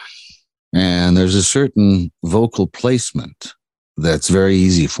actor. And there's a certain vocal placement that's very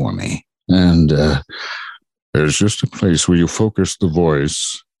easy for me. And there's just a place where you focus the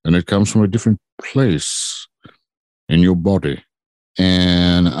voice, and it comes from a different place in your body.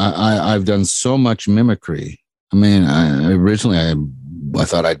 And I've done so much mimicry. I mean, originally I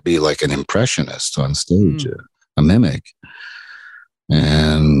thought I'd be like an impressionist on stage, a mimic.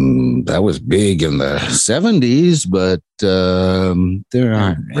 And that was big in the 70s, but there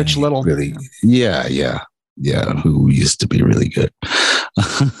aren't Rich Little. Really. Yeah. Who used to be really good.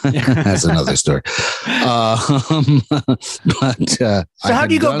 That's another story. So how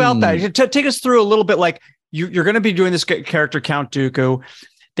do you go about that? Take us through a little bit. Like you're going to be doing this character, Count Dooku.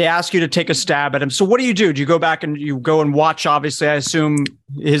 They ask you to take a stab at him. So what do? Do you go back and you go and watch? Obviously, I assume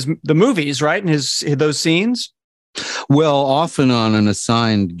the movies, right? And those scenes. Well, often on an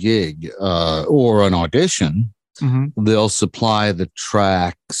assigned gig or an audition, they'll supply the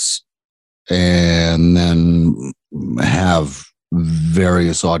tracks and then have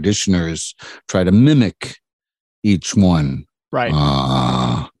various auditioners try to mimic each one. Right.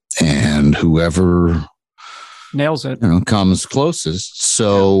 And whoever nails it, comes closest.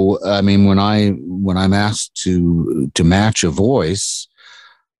 So, I mean, when I'm asked to match a voice,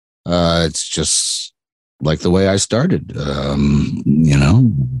 it's just like the way I started.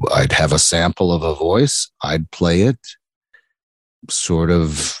 I'd have a sample of a voice, I'd play it, sort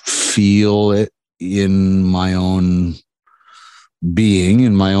of feel it in my own being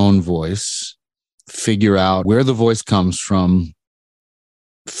in my own voice, figure out where the voice comes from,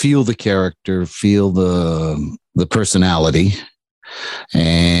 feel the character, feel the personality,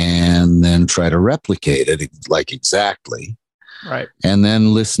 and then try to replicate it like exactly. Right. And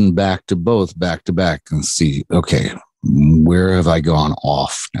then listen back to both back to back and see, okay, where have I gone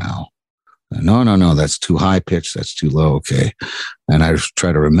off now? No, that's too high pitch. That's too low. Okay. And I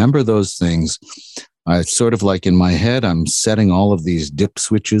try to remember those things. I sort of like in my head, I'm setting all of these dip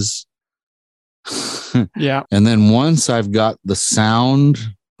switches. Yeah. And then once I've got the sound,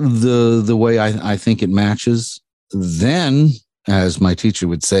 the way I think it matches, then, as my teacher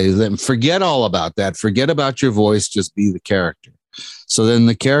would say, then forget all about that. Forget about your voice. Just be the character. So then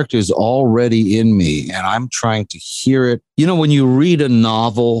the character is already in me and I'm trying to hear it. You know, when you read a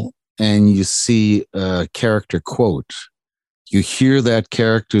novel and you see a character quote, you hear that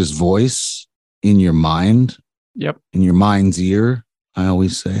character's voice in your mind. Yep. In your mind's ear, I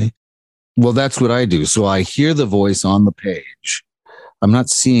always say. Well, that's what I do. So I hear the voice on the page. I'm not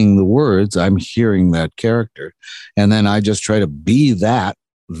seeing the words. I'm hearing that character. And then I just try to be that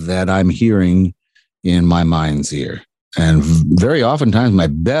I'm hearing in my mind's ear. And very oftentimes my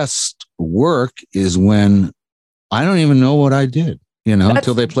best work is when I don't even know what I did,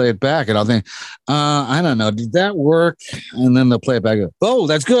 until they play it back. And I'll think, I don't know, did that work? And then they'll play it back. Oh,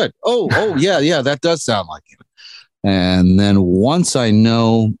 that's good. Oh, yeah, that does sound like it. And then once I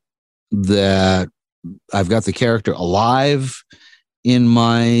know that I've got the character alive in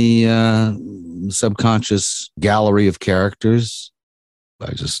my subconscious gallery of characters,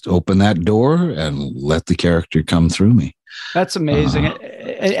 I just open that door and let the character come through me. That's amazing.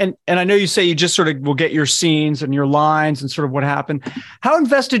 And I know you say you just sort of will get your scenes and your lines and sort of what happened. How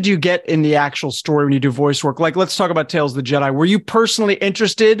invested do you get in the actual story when you do voice work? Like, let's talk about Tales of the Jedi. Were you personally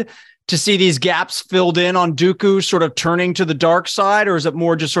interested to see these gaps filled in on Dooku sort of turning to the dark side, or is it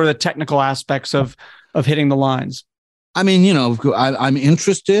more just sort of the technical aspects of hitting the lines? I mean, I'm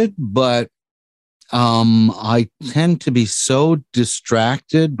interested, but I tend to be so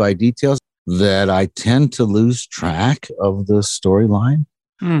distracted by details that I tend to lose track of the storyline.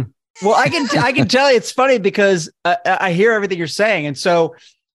 Well, I can tell you it's funny because I hear everything you're saying. And so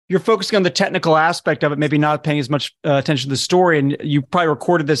you're focusing on the technical aspect of it, maybe not paying as much attention to the story. And you probably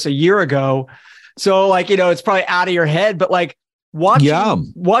recorded this a year ago. So it's probably out of your head, but like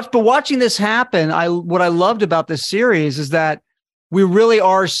watching this happen, what I loved about this series is that we really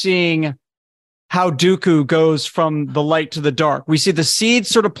are seeing how Dooku goes from the light to the dark. We see the seeds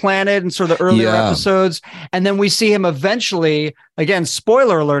sort of planted in sort of the earlier episodes, and then we see him eventually, again,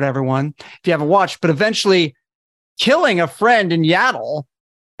 spoiler alert, everyone, if you haven't watched, but eventually killing a friend in Yaddle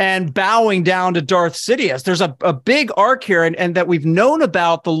and bowing down to Darth Sidious. There's a big arc here, and that we've known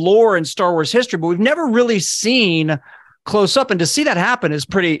about the lore in Star Wars history, but we've never really seen close up, and to see that happen is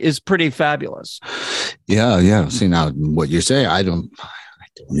pretty fabulous. Yeah. See, now what you're saying, I don't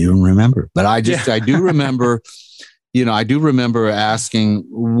even remember, but I do remember, I do remember asking,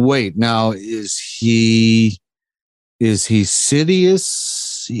 wait, now is he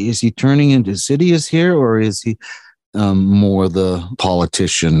Sidious? Is he turning into Sidious here? Or is he more the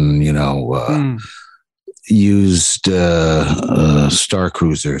politician, used Star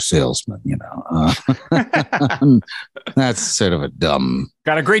Cruiser salesman, that's sort of a dumb,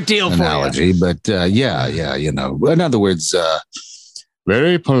 got a great deal analogy, for you. But in other words,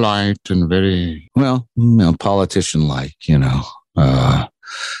 very polite and very, politician-like,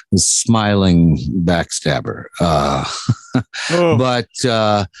 smiling backstabber.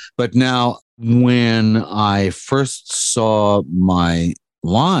 But now when I first saw my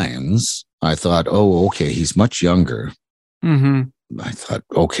lines, I thought, oh, okay, he's much younger. Mm-hmm. I thought,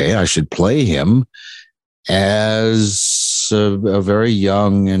 okay, I should play him as a very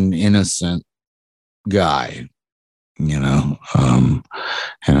young and innocent guy. I'm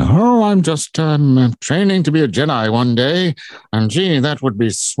just training to be a Jedi one day, and gee, that would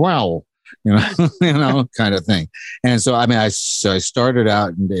be swell, kind of thing. And so, I started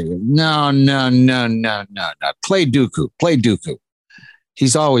out and no, play Dooku.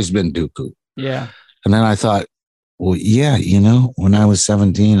 He's always been Dooku. Yeah. And then I thought, well, yeah, when I was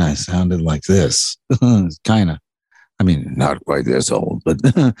 17, I sounded like this, kind of. I mean, not quite this old, but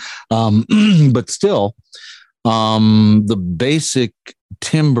but still. The basic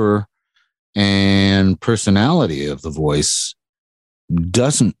timbre and personality of the voice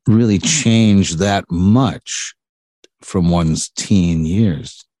doesn't really change that much from one's teen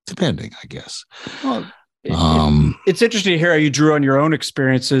years, depending, I guess. Well, it's interesting to hear how you drew on your own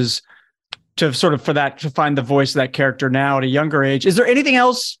experiences to sort of to find the voice of that character now at a younger age. Is there anything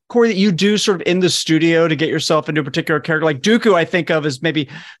else, Corey, that you do sort of in the studio to get yourself into a particular character? Like Dooku, I think of as maybe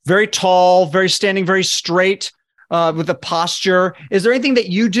very tall, standing very straight, with a posture. Is there anything that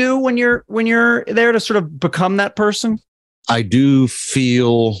you do when you're there to sort of become that person? I do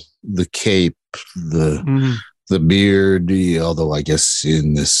feel the cape, the beard, although I guess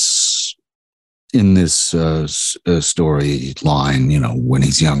in this storyline, when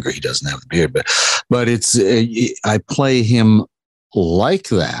he's younger, he doesn't have the beard, but it's, I play him like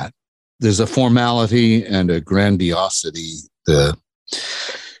that. There's a formality and a grandiosity, the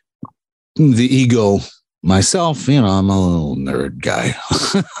ego. Myself, I'm a little nerd guy.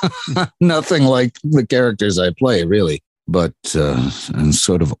 Nothing like the characters I play, really, but and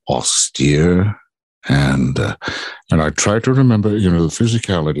sort of austere, and I try to remember, the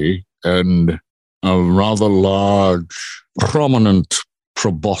physicality and a rather large, prominent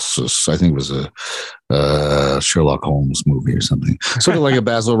proboscis. I think it was a Sherlock Holmes movie or something, sort of like a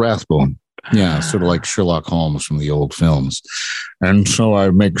Basil Rathbone. Yeah, sort of like Sherlock Holmes from the old films, and so I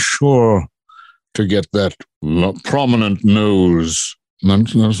make sure to get that prominent nose.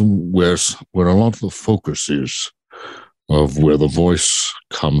 That's where a lot of the focus is of where the voice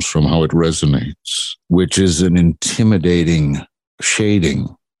comes from, how it resonates, which is an intimidating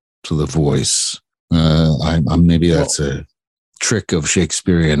shading to the voice. Maybe that's a trick of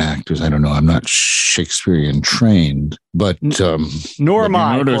Shakespearean actors. I don't know. I'm not Shakespearean trained, but nor am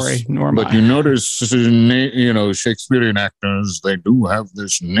I, Corey. But you notice, Shakespearean actors, they do have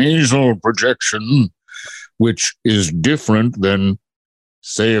this nasal projection, which is different than,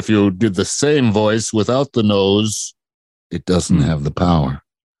 say, if you did the same voice without the nose, it doesn't have the power.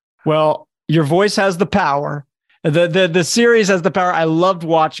 Well, your voice has the power. The series has the power. I loved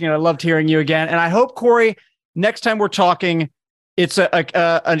watching it. I loved hearing you again. And I hope, Corey, next time we're talking, it's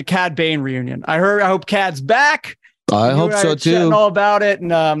a Cad Bane reunion. I hope Cad's back. I hope so too. All about it,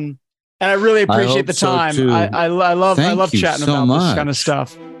 and I really appreciate the time. So I love chatting about this kind of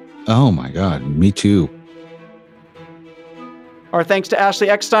stuff. Oh my God, me too. Our thanks to Ashley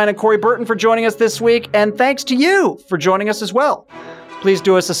Eckstein and Corey Burton for joining us this week, and thanks to you for joining us as well. Please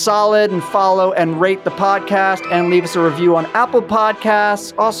do us a solid and follow and rate the podcast, and leave us a review on Apple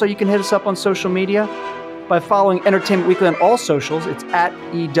Podcasts. Also, you can hit us up on social media by following Entertainment Weekly on all socials. It's at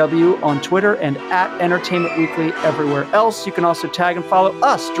EW on Twitter and at Entertainment Weekly everywhere else. You can also tag and follow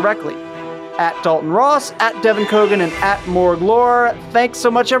us directly at Dalton Ross, at Devin Kogan, and at Morg Lore. Thanks so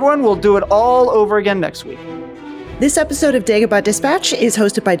much, everyone. We'll do it all over again next week. This episode of Dagobah Dispatch is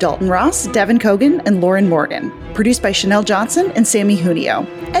hosted by Dalton Ross, Devin Kogan, and Lauren Morgan. Produced by Chanel Johnson and Sammy Junio.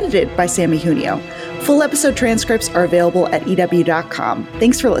 Edited by Sammy Junio. Full episode transcripts are available at EW.com.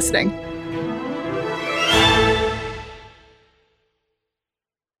 Thanks for listening.